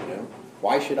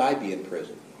 Why should I be in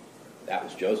prison? That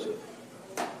was Joseph.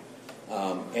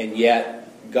 And yet,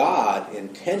 God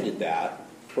intended that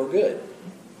for good.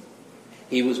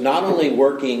 He was not only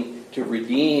working to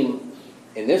redeem,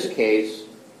 in this case,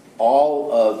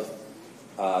 all of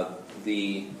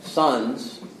the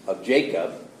sons of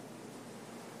Jacob,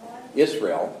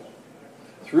 Israel,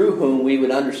 through whom we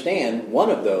would understand one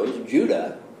of those,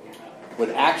 Judah, would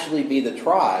actually be the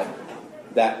tribe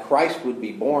that Christ would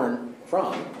be born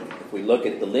from, if we look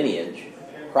at the lineage.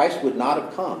 Christ would not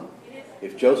have come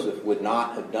if Joseph would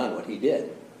not have done what he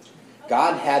did.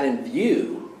 God had in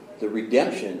view the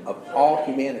redemption of all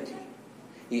humanity.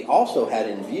 He also had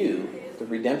in view the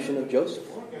redemption of Joseph.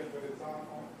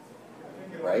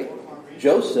 Right?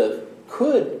 Joseph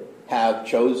could have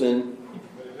chosen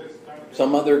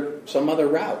some other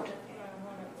route.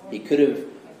 He could have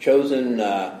chosen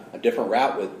a different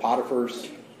route with Potiphar's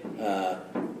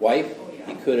wife.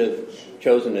 He could have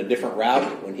chosen a different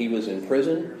route when he was in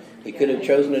prison. He could have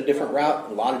chosen a different route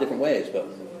in a lot of different ways. But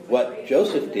what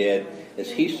Joseph did is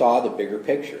he saw the bigger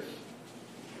picture.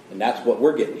 And that's what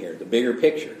we're getting here, the bigger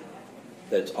picture.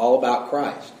 That it's all about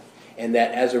Christ. And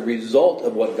that as a result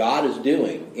of what God is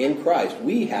doing in Christ,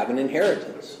 we have an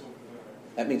inheritance.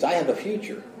 That means I have a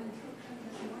future.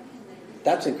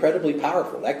 That's incredibly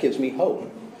powerful. That gives me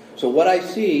hope. So what I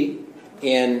see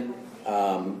in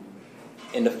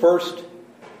the first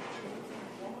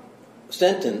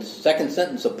sentence, second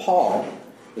sentence of Paul,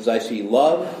 is I see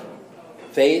love,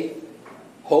 faith,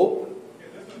 hope,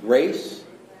 grace,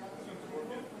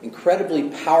 incredibly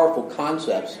powerful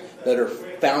concepts that are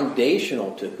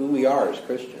foundational to who we are as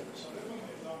Christians.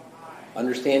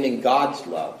 Understanding God's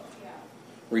love,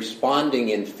 responding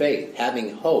in faith,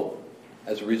 having hope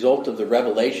as a result of the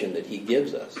revelation that he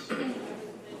gives us.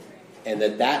 And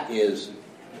that is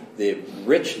the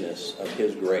richness of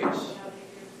his grace,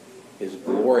 his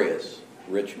glorious,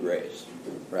 rich grace.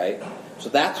 Right? So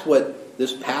that's what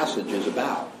this passage is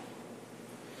about.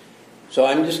 So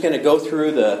I'm just going to go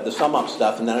through the sum up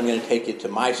stuff, and then I'm going to take you to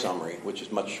my summary, which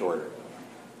is much shorter.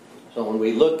 So when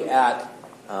we look at,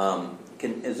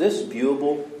 is this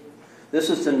viewable? This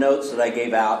is the notes that I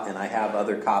gave out, and I have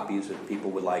other copies if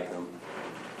people would like them.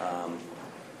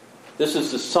 This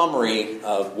is the summary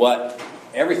of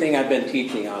everything I've been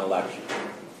teaching on election.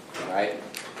 All right?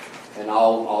 And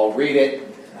I'll read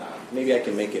it. Maybe I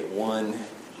can make it one.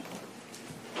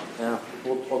 No,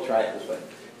 we'll try it this way.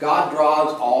 God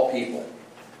draws all people.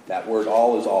 That word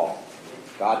all is all.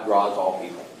 God draws all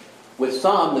people. With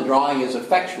some, the drawing is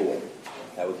effectual.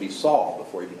 That would be Saul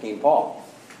before he became Paul.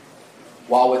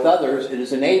 While with others, it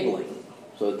is enabling,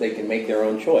 so that they can make their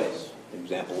own choice. An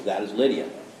example of that is Lydia.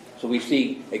 So we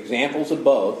see examples of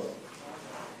both,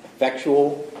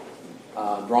 effectual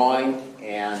drawing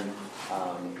and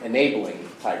enabling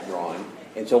type drawing.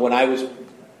 And so when I was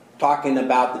talking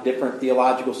about the different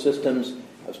theological systems,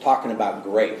 I was talking about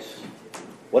grace.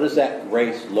 What does that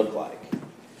grace look like?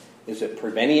 Is it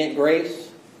prevenient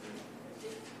grace?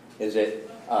 Is it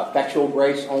effectual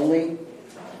grace only?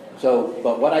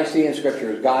 But what I see in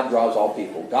Scripture is God draws all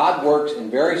people. God works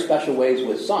in very special ways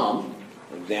with some.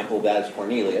 An example of that is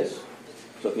Cornelius.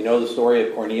 So if you know the story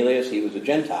of Cornelius, he was a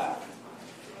Gentile.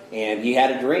 And he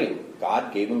had a dream.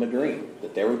 God gave him a dream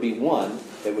that there would be one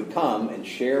that would come and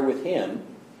share with him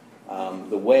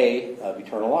the way of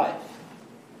eternal life.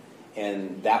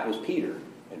 And that was Peter.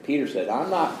 And Peter said, I'm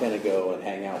not going to go and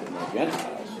hang out with no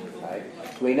Gentiles. Right?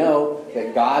 So we know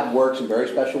that God works in very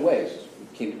special ways.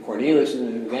 Cornelius is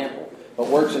an example. But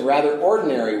works in rather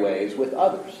ordinary ways with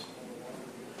others.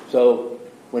 So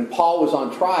when Paul was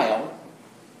on trial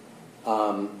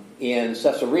in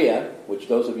Caesarea, which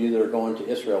those of you that are going to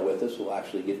Israel with us will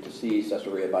actually get to see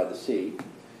Caesarea by the sea.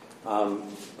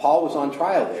 Paul was on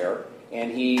trial there,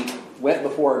 and he went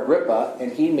before Agrippa,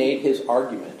 and he made his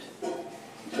argument.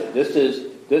 He said, this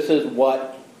is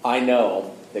what I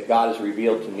know that God has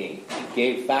revealed to me. He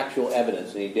gave factual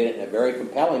evidence, and he did it in a very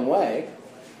compelling way,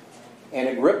 and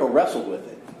Agrippa wrestled with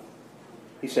it.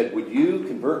 He said, would you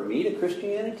convert me to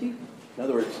Christianity? In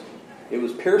other words, it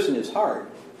was piercing his heart.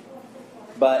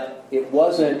 But it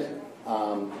wasn't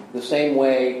the same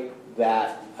way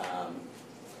that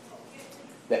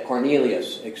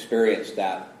Cornelius experienced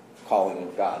that calling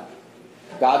of God.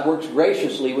 God works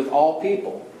graciously with all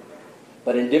people,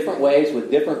 but in different ways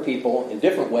with different people, in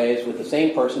different ways with the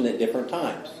same person at different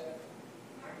times.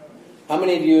 How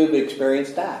many of you have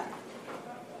experienced that?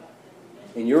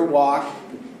 In your walk,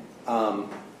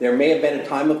 there may have been a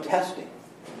time of testing.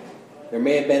 There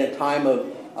may have been a time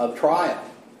of trial.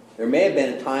 There may have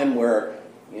been a time where,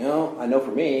 I know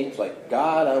for me, it's like,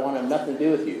 God, I want to have nothing to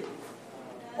do with you.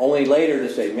 Only later to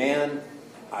say, man,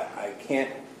 I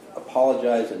can't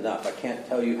apologize enough. I can't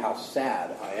tell you how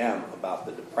sad I am about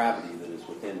the depravity that is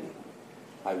within me.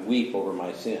 I weep over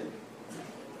my sin.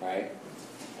 Right?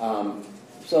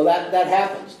 So that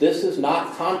happens. This is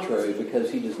not contrary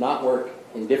because he does not work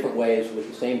in different ways with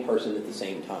the same person at the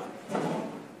same time.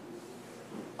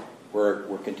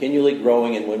 We're continually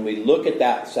growing, and when we look at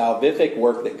that salvific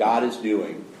work that God is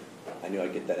doing, I knew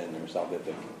I'd get that in there,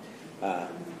 salvific,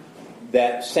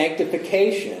 that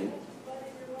sanctification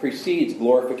precedes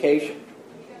glorification.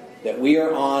 that we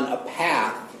are on a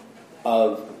path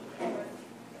of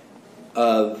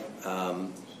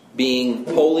being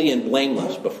holy and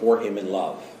blameless before Him in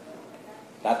love.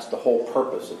 That's the whole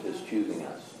purpose of His choosing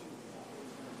us.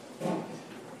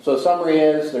 So summary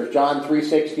is, there's John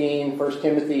 3:16, 1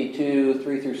 Timothy 2,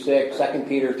 3 through 6, 2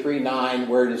 Peter 3, 9,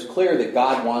 where it is clear that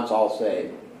God wants all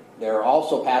saved. There are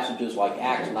also passages like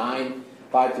Acts 9,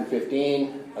 5 through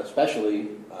 15, especially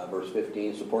verse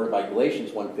 15, supported by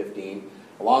Galatians 1:15,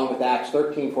 along with Acts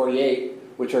 13:48,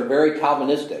 which are very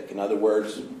Calvinistic. In other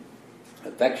words,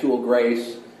 effectual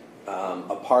grace,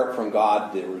 apart from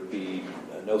God, there would be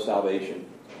no salvation.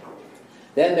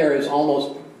 Then there is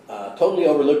almost totally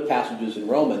overlooked passages in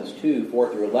Romans 2, 4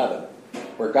 through 11,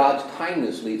 where God's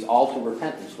kindness leads all to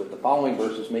repentance, with the following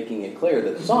verses making it clear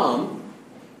that some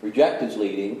reject His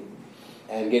leading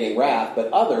and getting wrath,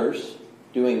 but others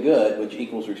doing good, which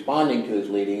equals responding to His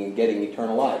leading and getting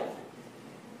eternal life.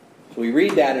 So we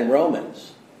read that in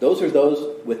Romans. Those are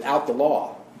those without the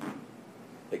law,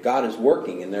 that God is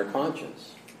working in their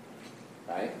conscience.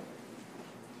 Right?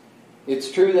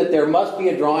 It's true that there must be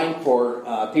a drawing for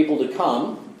people to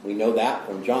come. We know that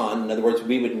from John. In other words,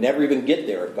 we would never even get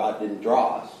there if God didn't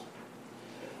draw us.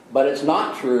 But it's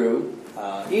not true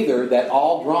either that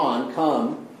all drawn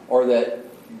come, or that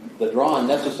the drawn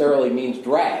necessarily means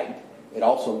dragged. It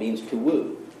also means to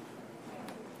woo.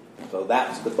 So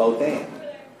that's the both and.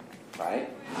 Right?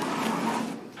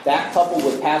 That, coupled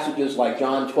with passages like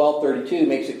John 12:32,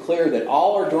 makes it clear that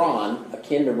all are drawn,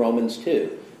 akin to Romans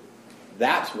 2.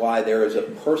 That's why there is a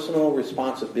personal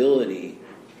responsibility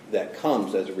that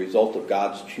comes as a result of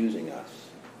God's choosing us.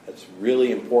 That's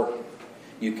really important.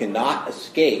 You cannot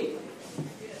escape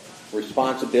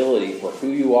responsibility for who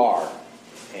you are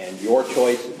and your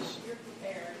choices,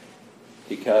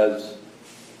 because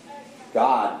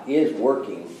God is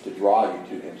working to draw you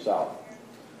to Himself.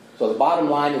 So the bottom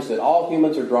line is that all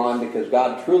humans are drawn because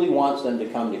God truly wants them to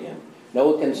come to Him.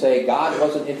 Noah can say, God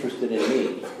wasn't interested in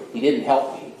me. He didn't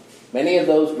help me. Many of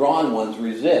those drawn ones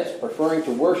resist, preferring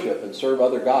to worship and serve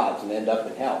other gods and end up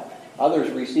in hell.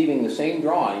 Others, receiving the same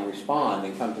drawing, respond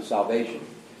and come to salvation.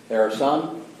 There are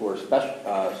some who are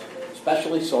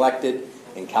specially selected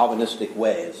in Calvinistic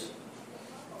ways.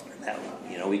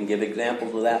 We can give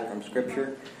examples of that from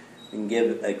Scripture. We can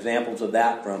give examples of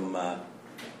that from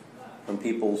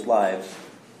people's lives.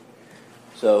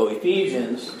 So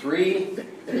Ephesians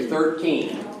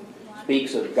 3:13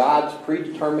 speaks of God's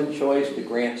predetermined choice to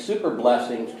grant super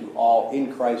blessings to all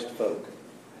in Christ folk.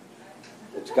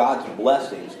 It's God's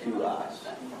blessings to us.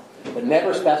 But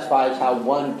never specifies how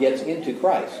one gets into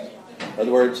Christ. In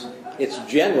other words, it's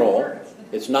general.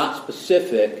 It's not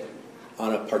specific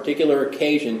on a particular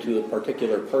occasion to a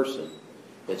particular person.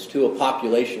 It's to a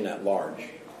population at large.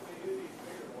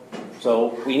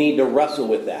 So we need to wrestle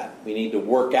with that. We need to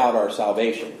work out our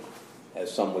salvation,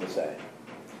 as some would say.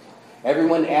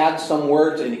 Everyone adds some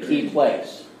words in a key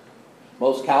place.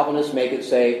 Most Calvinists make it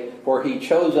say, for He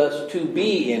chose us to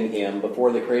be in Him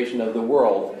before the creation of the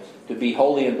world, to be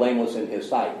holy and blameless in His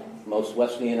sight. Most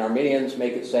Wesleyan Arminians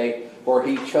make it say, for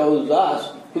He chose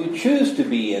us who choose to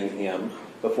be in Him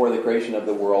before the creation of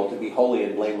the world, to be holy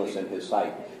and blameless in His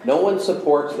sight. No one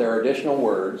supports their additional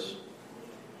words,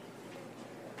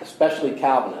 especially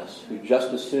Calvinists, who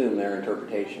just assume their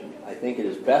interpretation. I think it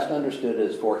is best understood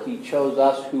as, for He chose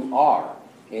us who are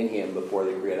in Him before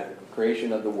the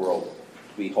creation of the world,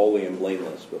 to be holy and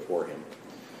blameless before Him.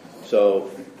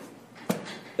 So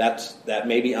that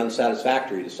may be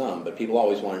unsatisfactory to some, but people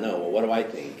always want to know, well, what do I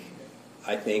think?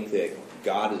 I think that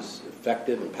God is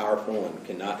effective and powerful, and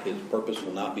His purpose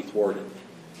will not be thwarted.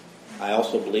 I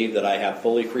also believe that I have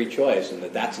fully free choice, and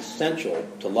that's essential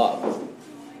to love.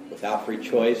 Without free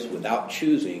choice, without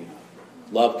choosing,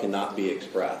 love cannot be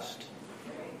expressed.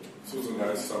 This was a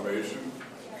nice summation.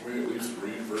 Can we at least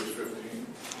read verse 15?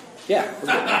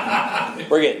 Yeah,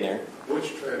 we're getting there.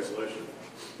 Which translation?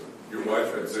 Your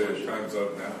wife had said time's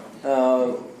up now.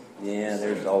 Oh, yeah,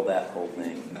 there's all that whole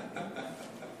thing.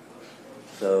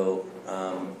 So,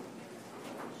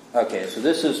 okay, so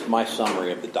this is my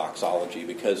summary of the doxology,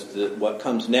 because what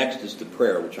comes next is the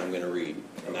prayer, which I'm going to read,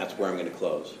 and that's where I'm going to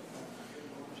close.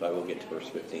 So I will get to verse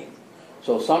 15.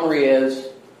 So summary is,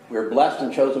 we're blessed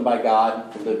and chosen by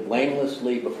God to live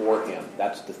blamelessly before Him.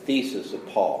 That's the thesis of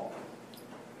Paul.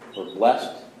 We're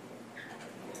blessed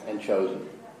and chosen.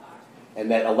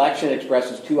 And that election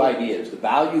expresses two ideas: the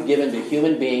value given to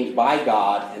human beings by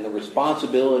God, and the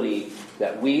responsibility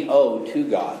that we owe to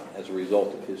God as a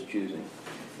result of His choosing.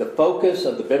 The focus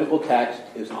of the biblical text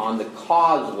is on the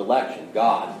cause of election,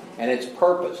 God, and its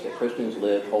purpose, that Christians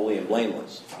live holy and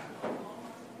blameless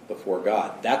before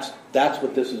God. That's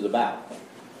what this is about.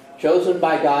 Chosen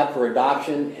by God for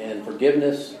adoption and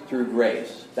forgiveness through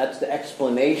grace. That's the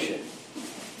explanation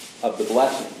of the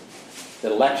blessing.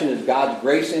 That election is God's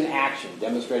grace in action,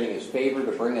 demonstrating His favor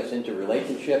to bring us into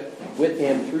relationship with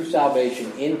Him through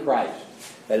salvation in Christ.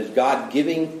 That is God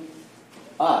giving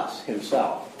us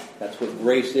Himself. That's what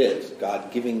grace is,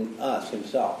 God giving us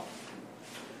Himself.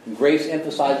 And grace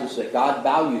emphasizes that God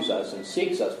values us and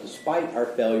seeks us despite our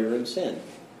failure and sin.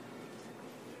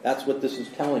 That's what this is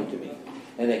telling to me.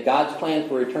 And that God's plan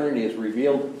for eternity is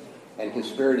revealed and His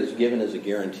Spirit is given as a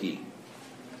guarantee.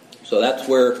 So that's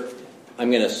where I'm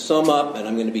going to sum up, and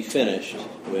I'm going to be finished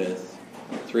with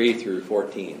 3 through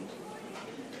 14.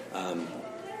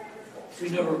 We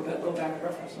never go back and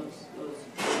reference those.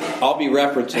 I'll be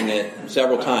referencing it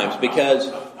several times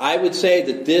because I would say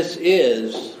that this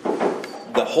is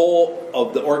the whole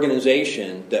of the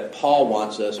organization that Paul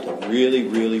wants us to really,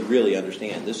 really, really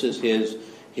understand. This is his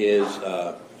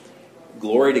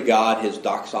glory to God, his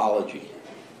doxology,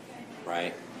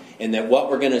 right? And that what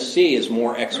we're going to see is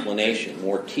more explanation,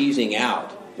 more teasing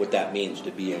out what that means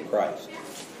to be in Christ.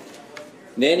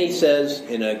 And then he says,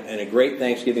 in a great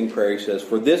Thanksgiving prayer, he says,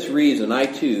 "For this reason I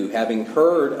too, having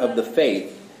heard of the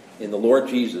faith in the Lord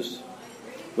Jesus,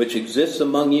 which exists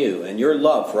among you, and your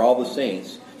love for all the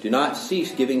saints, do not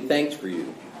cease giving thanks for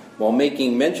you, while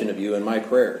making mention of you in my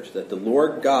prayers, that the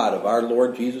Lord God of our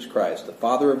Lord Jesus Christ, the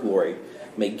Father of glory,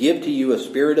 may give to you a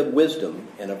spirit of wisdom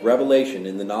and of revelation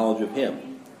in the knowledge of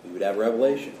Him." We would have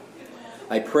revelation.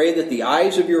 "I pray that the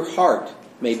eyes of your heart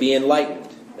may be enlightened."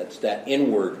 That's that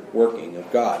inward working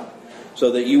of God.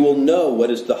 "So that you will know what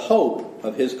is the hope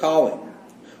of His calling,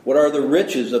 what are the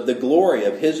riches of the glory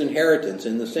of His inheritance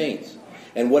in the saints,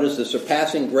 and what is the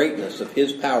surpassing greatness of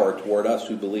His power toward us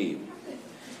who believe.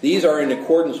 These are in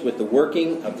accordance with the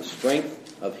working of the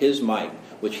strength of His might,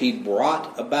 which He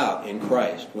brought about in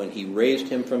Christ when He raised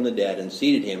Him from the dead and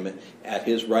seated Him at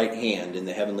His right hand in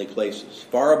the heavenly places,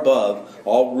 far above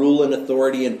all rule and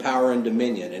authority and power and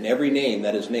dominion, and every name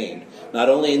that is named, not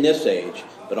only in this age,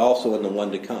 but also in the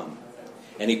one to come.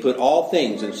 And He put all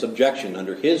things in subjection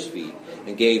under His feet,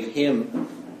 and gave Him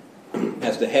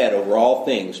as the head over all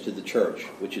things to the church,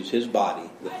 which is His body,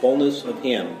 the fullness of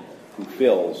Him who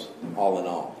fills all in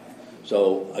all."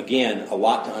 So again, a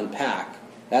lot to unpack.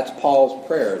 That's Paul's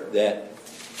prayer that,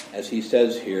 as he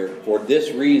says here, for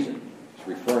this reason, it's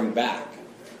referring back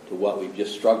to what we've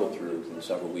just struggled through in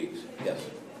several weeks. Yes?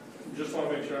 Just want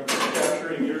to make sure I'm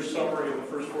capturing your summary of the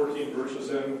first 14 verses.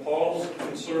 And Paul's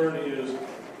concern is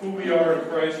who we are in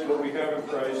Christ, what we have in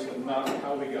Christ, and not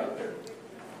how we got there.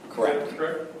 Correct. Is that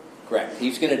correct? Correct.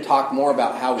 He's going to talk more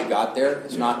about how we got there.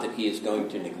 It's not that he is going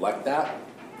to neglect that.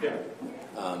 Yeah.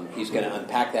 He's going to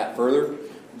unpack that further.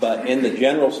 But in the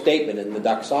general statement, in the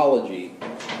doxology,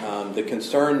 the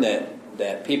concern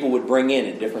that people would bring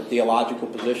in different theological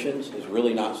positions is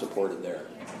really not supported there.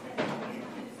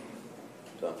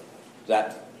 So, does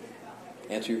that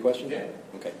answer your question? Yeah.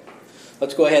 Okay.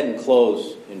 Let's go ahead and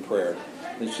close in prayer.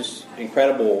 It's just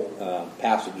incredible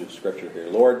passage of Scripture here.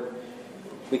 Lord,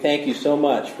 we thank you so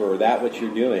much for that which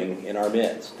you're doing in our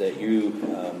midst, that you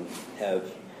have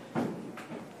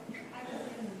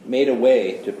made a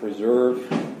way to preserve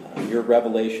your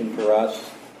revelation for us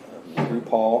through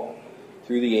Paul,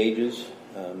 through the ages,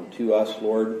 to us,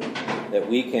 Lord, that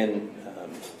we can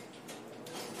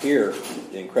hear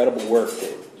the incredible work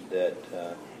that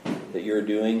you're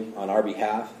doing on our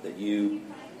behalf, that you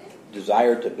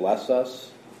desire to bless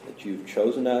us, that you've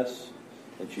chosen us,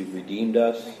 that you've redeemed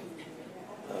us,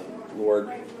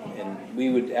 Lord, and we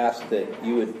would ask that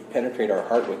you would penetrate our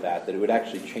heart with that it would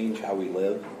actually change how we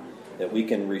live, that we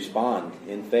can respond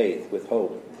in faith with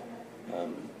hope,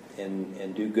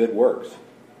 and do good works,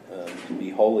 to be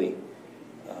holy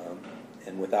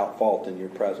and without fault in your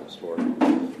presence, Lord.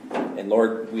 And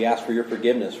Lord, we ask for your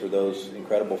forgiveness for those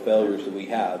incredible failures that we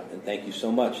have, and thank you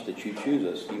so much that you choose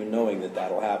us, even knowing that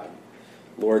that'll happen.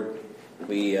 Lord,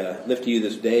 we lift to you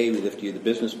this day. We lift to you the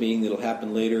business meeting that'll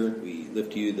happen later. We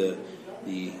lift to you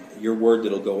your word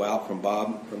that'll go out from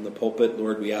Bob from the pulpit.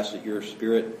 Lord, we ask that your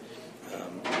Spirit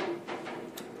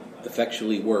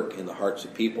effectually work in the hearts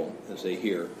of people as they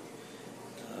hear.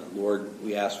 Lord,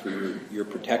 we ask for your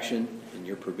protection and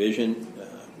your provision.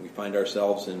 We find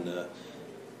ourselves in an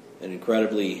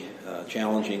incredibly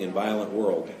challenging and violent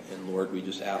world. And Lord, we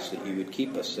just ask that you would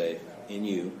keep us safe in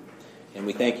you. And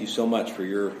we thank you so much for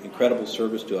your incredible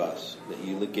service to us, that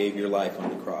you gave your life on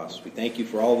the cross. We thank you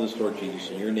for all this, Lord Jesus.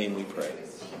 In your name we pray.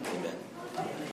 Amen.